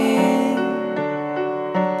longing.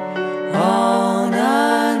 On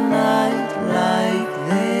a night like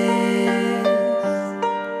this,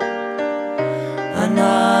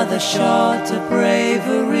 another shot of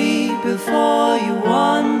bravery before you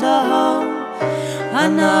wander home,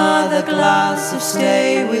 another glass of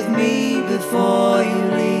stay with me before you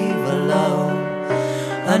leave alone,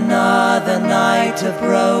 another night of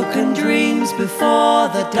broken dreams before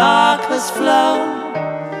the dark has flown.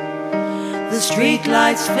 The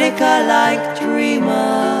streetlights flicker like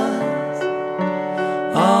dreamers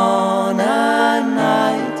on a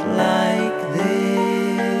night like this.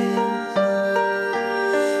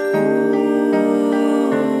 Ooh, ooh,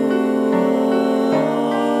 ooh,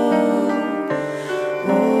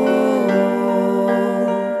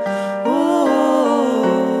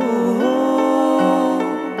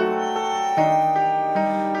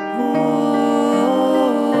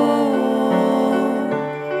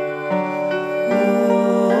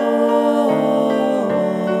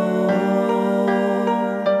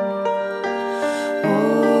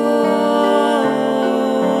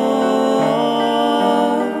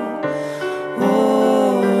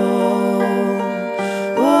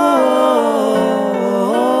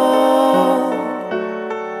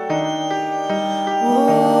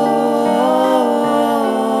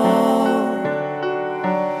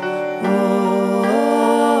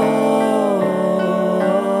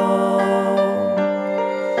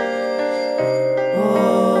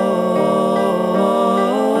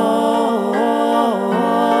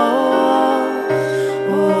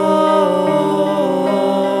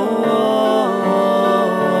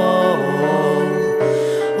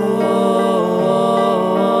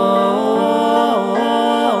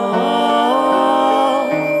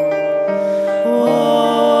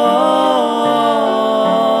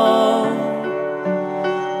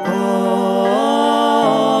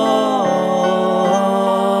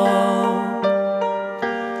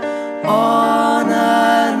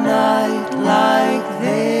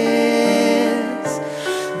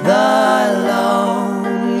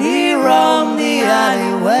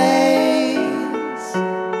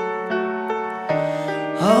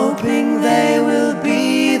 hoping they will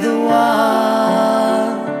be the one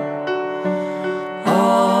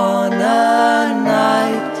on a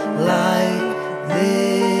night like this.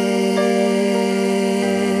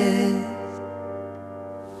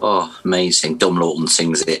 Oh, amazing. Dom Lawton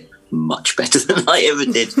sings it much better than I ever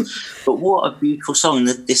did. But what a beautiful song.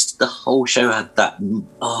 The whole show had that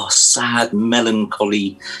sad,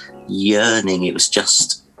 melancholy yearning. It was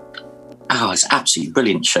just, it's an absolutely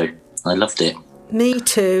brilliant show. I loved it. Me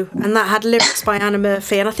too. And that had lyrics by Anna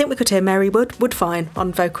Murphy, and I think we could hear Mary Woodfine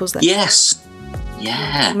on vocals there. Yes.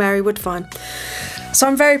 Yeah. Mary Woodfine. So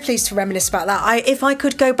I'm very pleased to reminisce about that. If I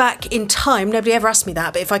could go back in time, nobody ever asked me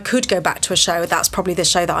that, but if I could go back to a show, that's probably the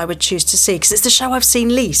show that I would choose to see, because it's the show I've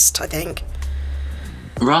seen least, I think.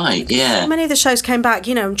 Right, yeah. Many of the shows came back,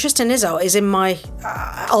 Tristan Isolde is in my...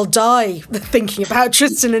 I'll die thinking about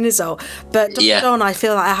Tristan and Isolde. But Dawn, I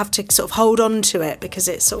feel like I have to sort of hold on to it because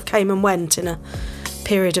it sort of came and went in a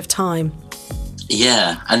period of time.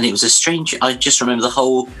 Yeah, and it was a strange... I just remember the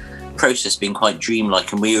whole process being quite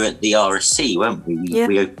dreamlike, and we were at the RSC, weren't we?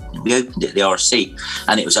 We opened it at the RSC,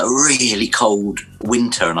 and it was a really cold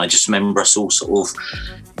winter, and I just remember us all sort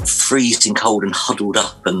of freezing cold and huddled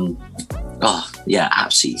up, and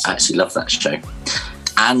absolutely love that show.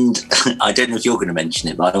 And I don't know if you're going to mention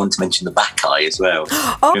it, but I want to mention the Back Eye as well.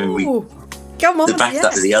 Come on,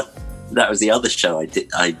 that was the other show I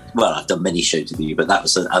did. I've done many shows with you, but that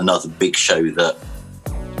was another big show that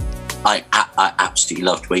I absolutely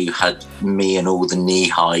loved, where you had me and all the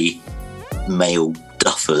knee-high male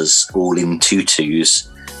duffers all in tutus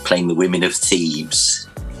playing the Women of Thebes.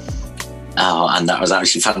 Oh, and that was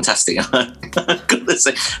actually fantastic. I've got to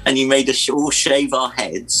say. And you made us all shave our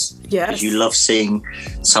heads. Yes. Because you love seeing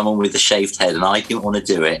someone with a shaved head, and I didn't want to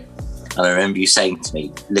do it. And I remember you saying to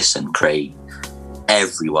me, listen, Craig,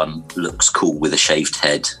 everyone looks cool with a shaved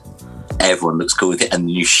head. Everyone looks cool with it. And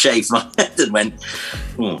you shaved my head and went,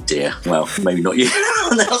 oh dear, well, maybe not you. And I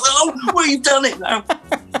was like, oh, well, you've done it now.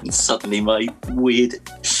 And suddenly my weird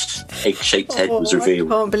egg-shaped head was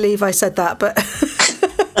revealed. I can't believe I said that, but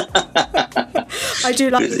I do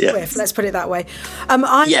like the whiff, let's put it that way.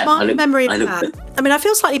 My memory of that, I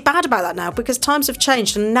feel slightly bad about that now, because times have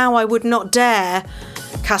changed, and now I would not dare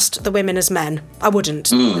cast the women as men. I wouldn't.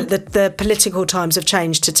 The political times have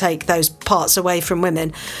changed to take those parts away from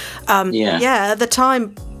women. At the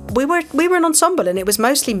time we were an ensemble, and it was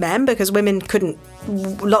mostly men, because women couldn't.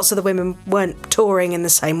 Lots of the women weren't touring in the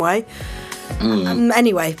same way.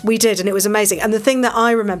 Anyway, we did, and it was amazing. And the thing that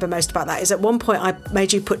I remember most about that is, at one point I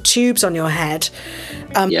made you put tubes on your head,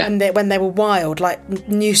 and when they were wild, like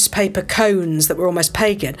newspaper cones that were almost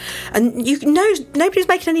pagan, and nobody was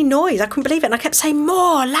making any noise. I couldn't believe it, and I kept saying,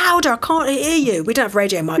 more, louder, I can't hear you. We don't have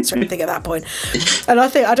radio mics or anything at that point. And I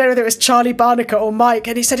don't know whether it was Charlie Barnacle or Mike,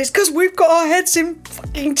 and he said, it's because we've got our heads in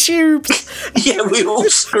fucking tubes. Yeah, we were all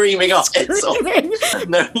screaming our heads off.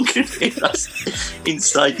 No one could hear us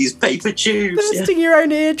inside these paper tubes. Bursting your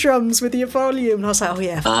own eardrums with your volume. And I was like, oh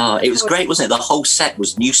yeah. It was great, wasn't it? The whole set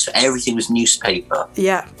was everything was newspaper.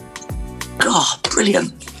 Yeah. God,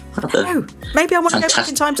 brilliant. Maybe I want to go back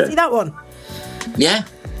in time to see that one. Yeah.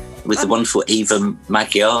 With the wonderful Eva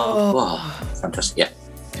Magyar. Oh, fantastic, yeah.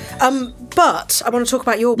 But I want to talk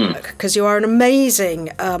about your work, because you are an amazing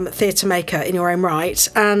theatre maker in your own right,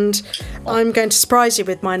 and I'm going to surprise you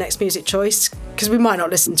with my next music choice, because we might not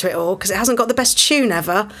listen to it all, because it hasn't got the best tune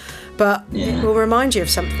ever, but it will remind you of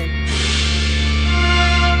something.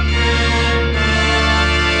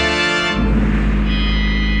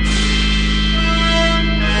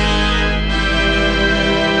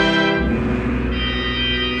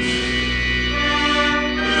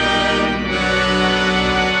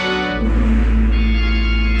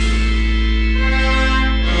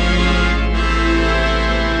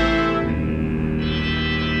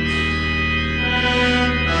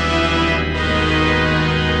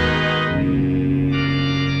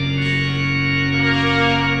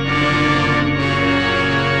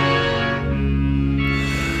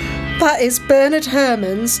 That is Bernard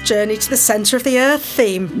Herrmann's Journey to the Centre of the Earth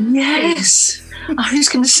theme. Yes! I was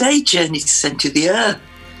going to say Journey to the Centre of the Earth.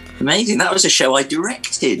 Amazing. That was a show I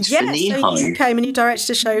directed for Knee High. So you came and you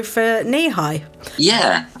directed a show for Knee High.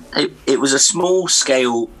 Yeah. It was a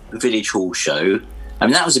small-scale village hall show. I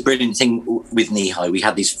mean, that was a brilliant thing with Knee High. We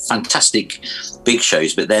had these fantastic big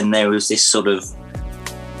shows, but then there was this sort of,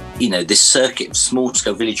 this circuit,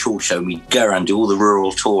 small-scale village hall show, and we'd go around and do all the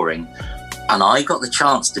rural touring. And I got the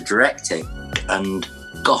chance to direct it, and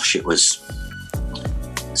gosh, it was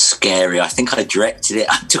scary. I think I directed it.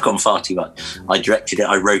 I took on far too much. I directed it,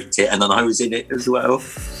 I wrote it, and then I was in it as well.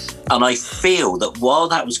 And I feel that while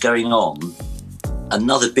that was going on,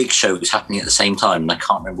 another big show was happening at the same time, and I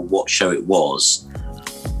can't remember what show it was.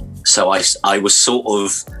 So I was sort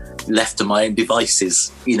of left to my own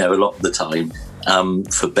devices, a lot of the time,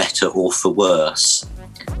 for better or for worse.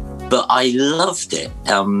 But I loved it.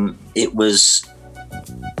 It was,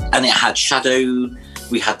 and it had shadow.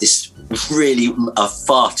 We had this really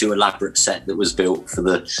far too elaborate set that was built for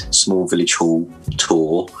the small village hall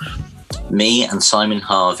tour. Me and Simon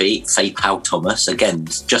Harvey, Faye Powell Thomas, again,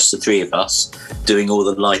 just the three of us doing all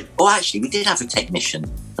the live. Oh, actually, we did have a technician.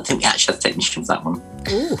 I think we actually had a technician for that one.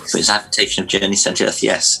 Ooh. But it's an adaptation of Journey to Centre Earth,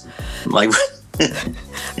 yes.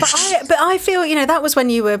 But I feel, that was when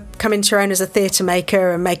you were coming to your own as a theatre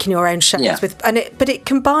maker and making your own shows but it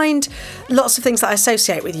combined lots of things that I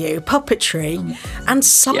associate with you, puppetry and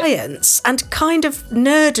science and kind of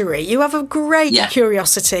nerdery. You have a great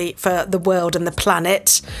curiosity for the world and the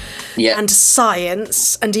planet and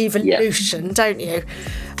science and evolution, don't you?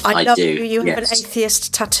 I love do, you. You have an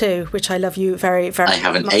atheist tattoo, which I love you very, very much. I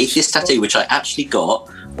have an atheist tattoo, which I actually got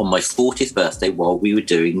on my 40th birthday while we were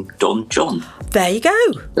doing Don John. There you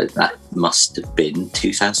go. That must have been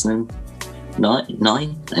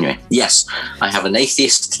 2009. Anyway, yes, I have an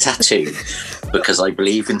atheist tattoo because I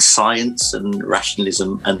believe in science and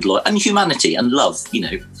rationalism and humanity and love,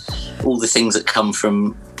 all the things that come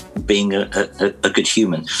from being a good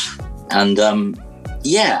human. And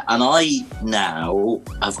and I now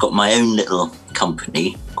have got my own little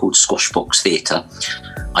company called Squashbox Theatre.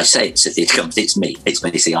 I say it's a theatre company, it's me. It's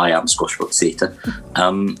basically I am Squashbox Theatre.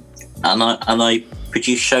 And I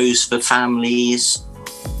produce shows for families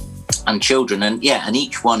and children. And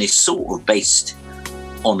each one is sort of based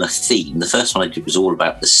on a theme. The first one I did was all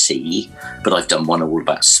about the sea, but I've done one all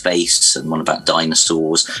about space and one about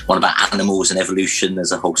dinosaurs, one about animals and evolution.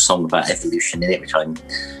 There's a whole song about evolution in it, which I'm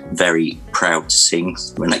very proud to sing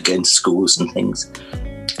when I go into schools and things.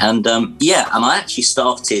 And and I actually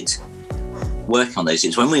started working on those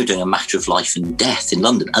things when we were doing A Matter of Life and Death in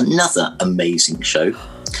London, another amazing show,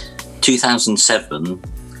 2007.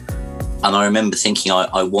 And I remember thinking,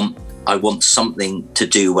 I want something to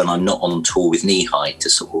do when I'm not on tour with Knee High, to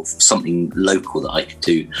sort of something local that I could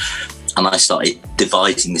do. And I started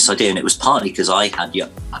devising this idea, and it was partly because I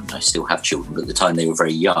still have children, but at the time they were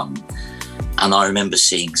very young. And I remember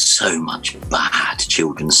seeing so much bad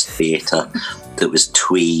children's theatre that was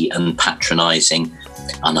twee and patronising.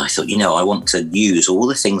 And I thought, I want to use all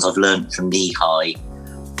the things I've learned from Knee High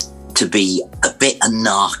to be a bit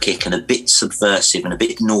anarchic and a bit subversive and a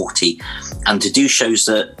bit naughty, and to do shows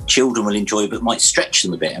that children will enjoy but might stretch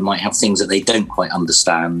them a bit and might have things that they don't quite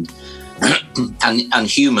understand, and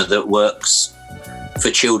humour that works for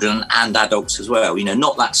children and adults as well.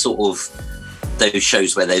 Not that sort of those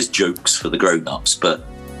shows where there's jokes for the grown-ups, but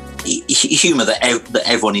humour that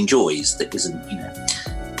everyone enjoys, that isn't,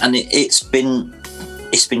 and it's been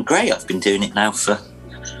great. I've been doing it now for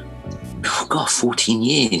 14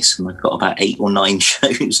 years, and I've got about 8 or 9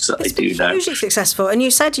 shows that I do now. Hugely successful. And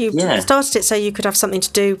you said you started it so you could have something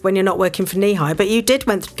to do when you're not working for Knee High, but you did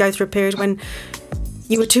go through a period when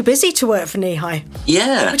you were too busy to work for Knee High.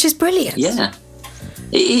 Yeah. Which is brilliant. Yeah.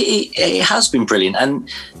 It has been brilliant, and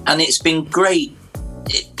it's been great.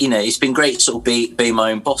 It's been great sort of being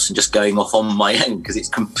my own boss and just going off on my own, because it's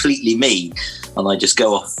completely me, and I just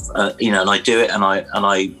go off, and I do it, and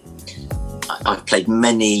I've played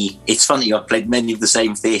many. It's funny, I've played many of the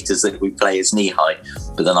same theatres that we play as Knee High,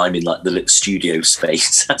 but then I'm in like the little studio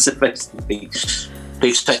space as opposed to being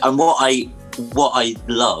big space. And what I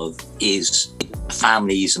love is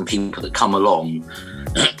families and people that come along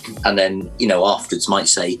and then afterwards might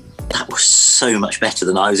say, that was so much better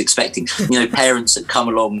than I was expecting. Parents that come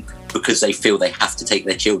along because they feel they have to take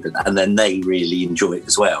their children, and then they really enjoy it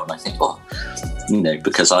as well. And I think,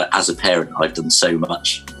 because as a parent, I've done so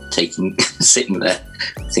much sitting there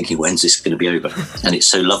thinking, when's this going to be over? And it's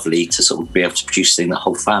so lovely to sort of be able to produce things that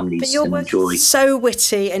whole families can enjoy. So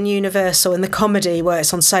witty and universal, and the comedy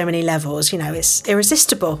works on so many levels. It's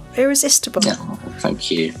irresistible. Yeah,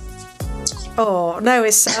 thank you. Oh no,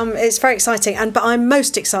 it's very exciting, but I'm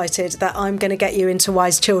most excited that I'm going to get you into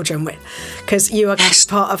Wise Children, because you are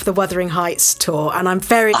part of the Wuthering Heights tour, and I'm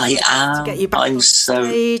very excited to get you back on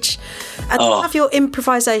stage and have your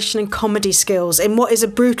improvisation and comedy skills in what is a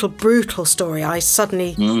brutal story. I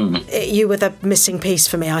suddenly, you were the missing piece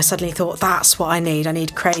for me. I suddenly thought, that's what I need. I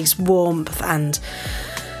need Craig's warmth and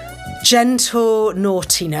gentle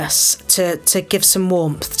naughtiness to give some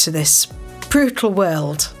warmth to this brutal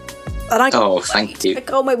world. Thank you. I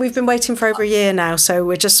can't wait. We've been waiting for over a year now, so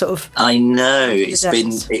we're just sort of... I know.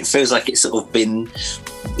 It feels like it's sort of been,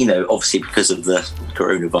 obviously because of the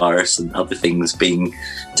coronavirus and other things being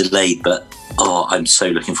delayed, but I'm so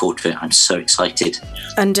looking forward to it. I'm so excited.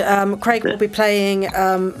 And Craig will be playing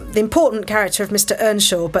the important character of Mr.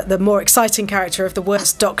 Earnshaw, but the more exciting character of the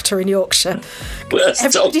worst doctor in Yorkshire.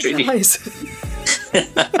 Worst doctor in Yorkshire.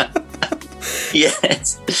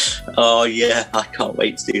 Yes. Oh yeah, I can't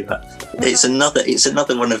wait to do that. It's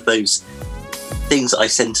another one of those things that I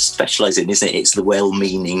tend to specialise in, isn't it? It's the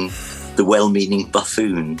well-meaning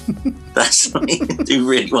buffoon. That's who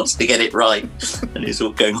really wants to get it right, and it's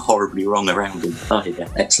all going horribly wrong around him. Oh yeah,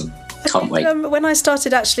 excellent. Can't wait. When I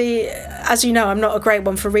started, actually, as you know, I'm not a great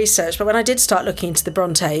one for research, but when I did start looking into the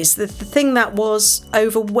Brontes, the thing that was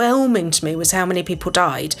overwhelming to me was how many people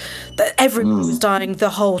died. That everyone was dying the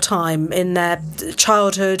whole time in their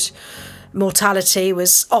childhood. Mortality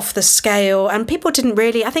was off the scale, and people didn't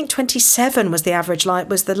really. I think 27 was the average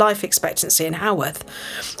life expectancy in Haworth,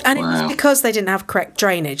 and it was because they didn't have correct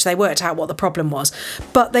drainage. They worked out what the problem was,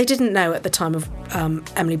 but they didn't know at the time of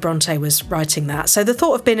Emily Bronte was writing that. So the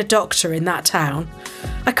thought of being a doctor in that town,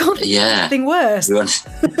 I can't think of anything worse.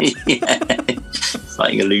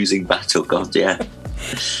 Fighting a losing battle, God, yeah.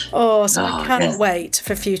 I cannot wait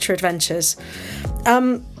for future adventures.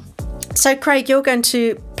 So, Craig, you're going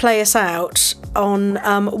to play us out on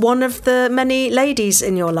one of the many ladies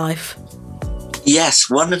in your life. Yes,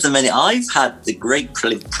 one of the many. I've had the great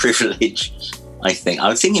privilege, I think. I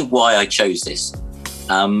was thinking why I chose this.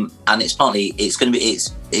 And it's Blondie.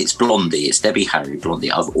 It's Debbie Harry,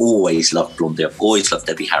 Blondie. I've always loved Blondie. I've always loved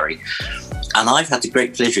Debbie Harry. And I've had the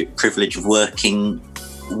great privilege of working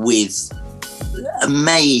with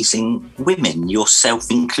amazing women,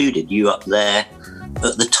 yourself included, you up there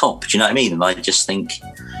at the top. Do you know what I mean? And I just think,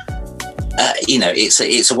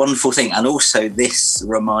 it's a wonderful thing. And also this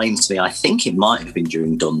reminds me, I think it might have been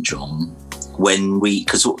during Don John,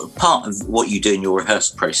 because part of what you do in your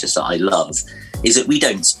rehearsal process that I love is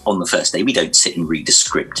that on the first day, we don't sit and read a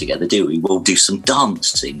script together, do we? We'll do some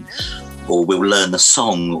dancing, or we'll learn a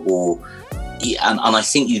song, and I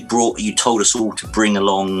think you told us all to bring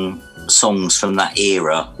along songs from that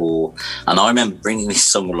era, and I remember bringing this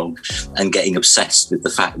song along and getting obsessed with the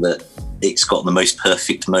fact that it's got the most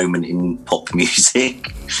perfect moment in pop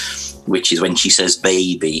music, which is when she says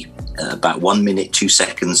baby, about 1 minute 2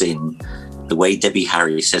 seconds in. The way Debbie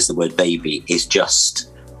Harry says the word baby is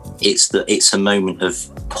just, it's a moment of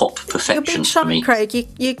pop perfection. You're being shy, for me. Craig.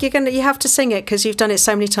 You have to sing it because you've done it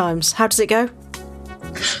so many times. How does it go?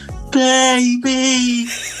 Baby.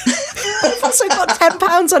 I've also got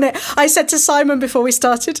 £10 on it. I said to Simon before we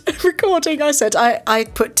started recording, I said I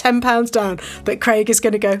put £10 down, but Craig is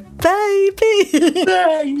going to go baby.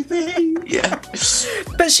 Baby. Yeah.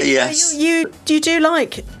 But you do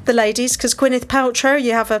like the ladies, because Gwyneth Paltrow,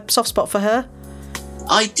 you have a soft spot for her.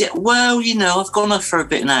 I did. Well, I've gone off for a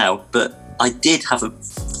bit now, but I did have a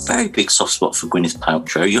very big soft spot for Gwyneth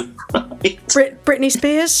Paltrow. You're right. Britney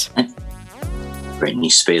Spears.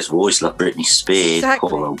 Britney Spears. I've always loved Britney Spears. Exactly.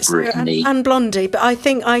 Poor old Britney. And Blondie. But I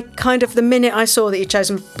think the minute I saw that you'd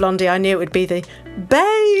chosen Blondie, I knew it would be the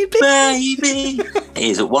baby. Baby. It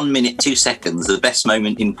is at 1 minute 2 seconds, the best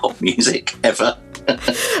moment in pop music ever.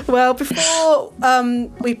 Well, before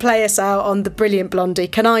we play us out on the brilliant Blondie,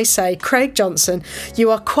 can I say, Craig Johnson,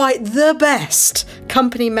 you are quite the best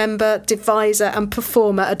company member, deviser and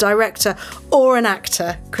performer a director or an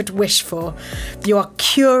actor could wish for. You are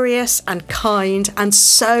curious and kind and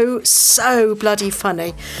so bloody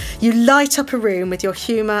funny. You light up a room with your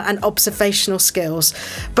humour and observational skills,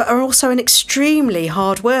 but are also an extremely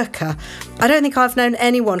hard worker. I don't think I've known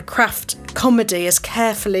anyone craft comedy as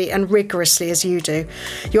carefully and rigorously as you do.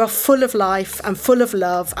 You are full of life and full of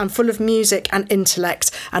love and full of music and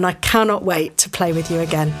intellect, and I cannot wait to play with you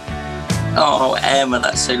again. Oh, Emma,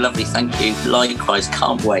 that's so lovely. Thank you. Likewise,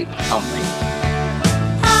 can't wait.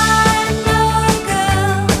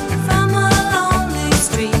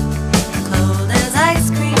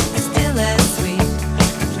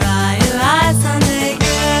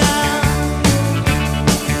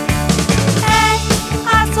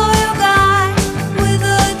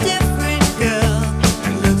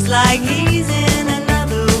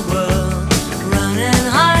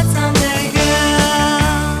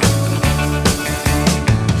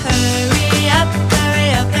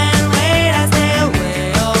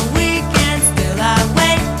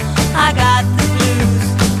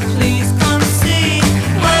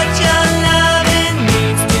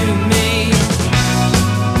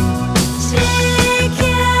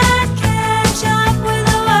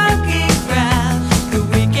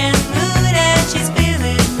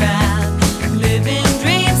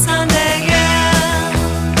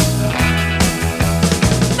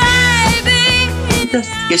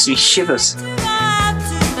 Gives me shivers.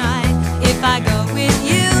 If I go with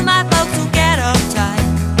you, my folks will get uptight.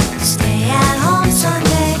 Stay at home Sunday,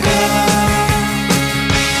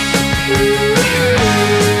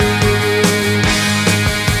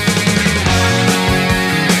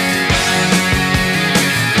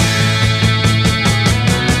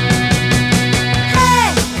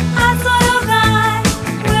 Hey, I saw your guy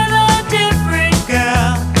with a different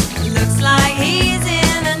girl. Looks like he's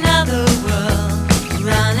in another world.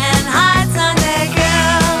 Run and hide, Sunday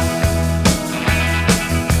girl.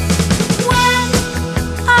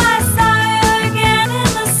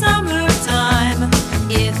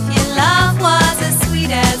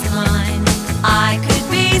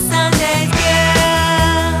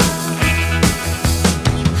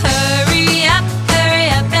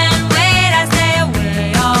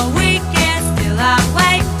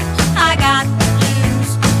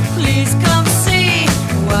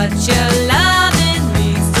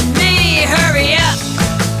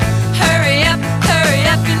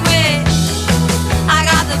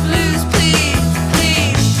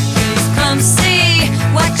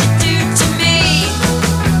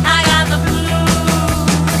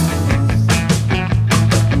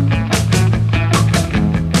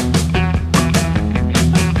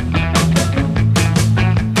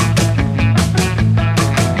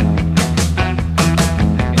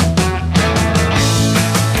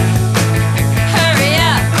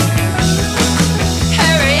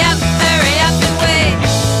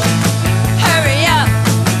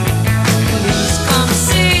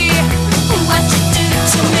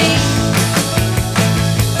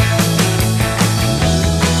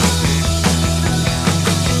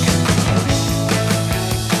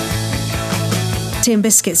 Tea and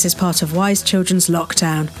Biscuits is part of Wise Children's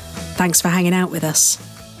Lockdown. Thanks for hanging out with us.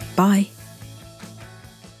 Bye.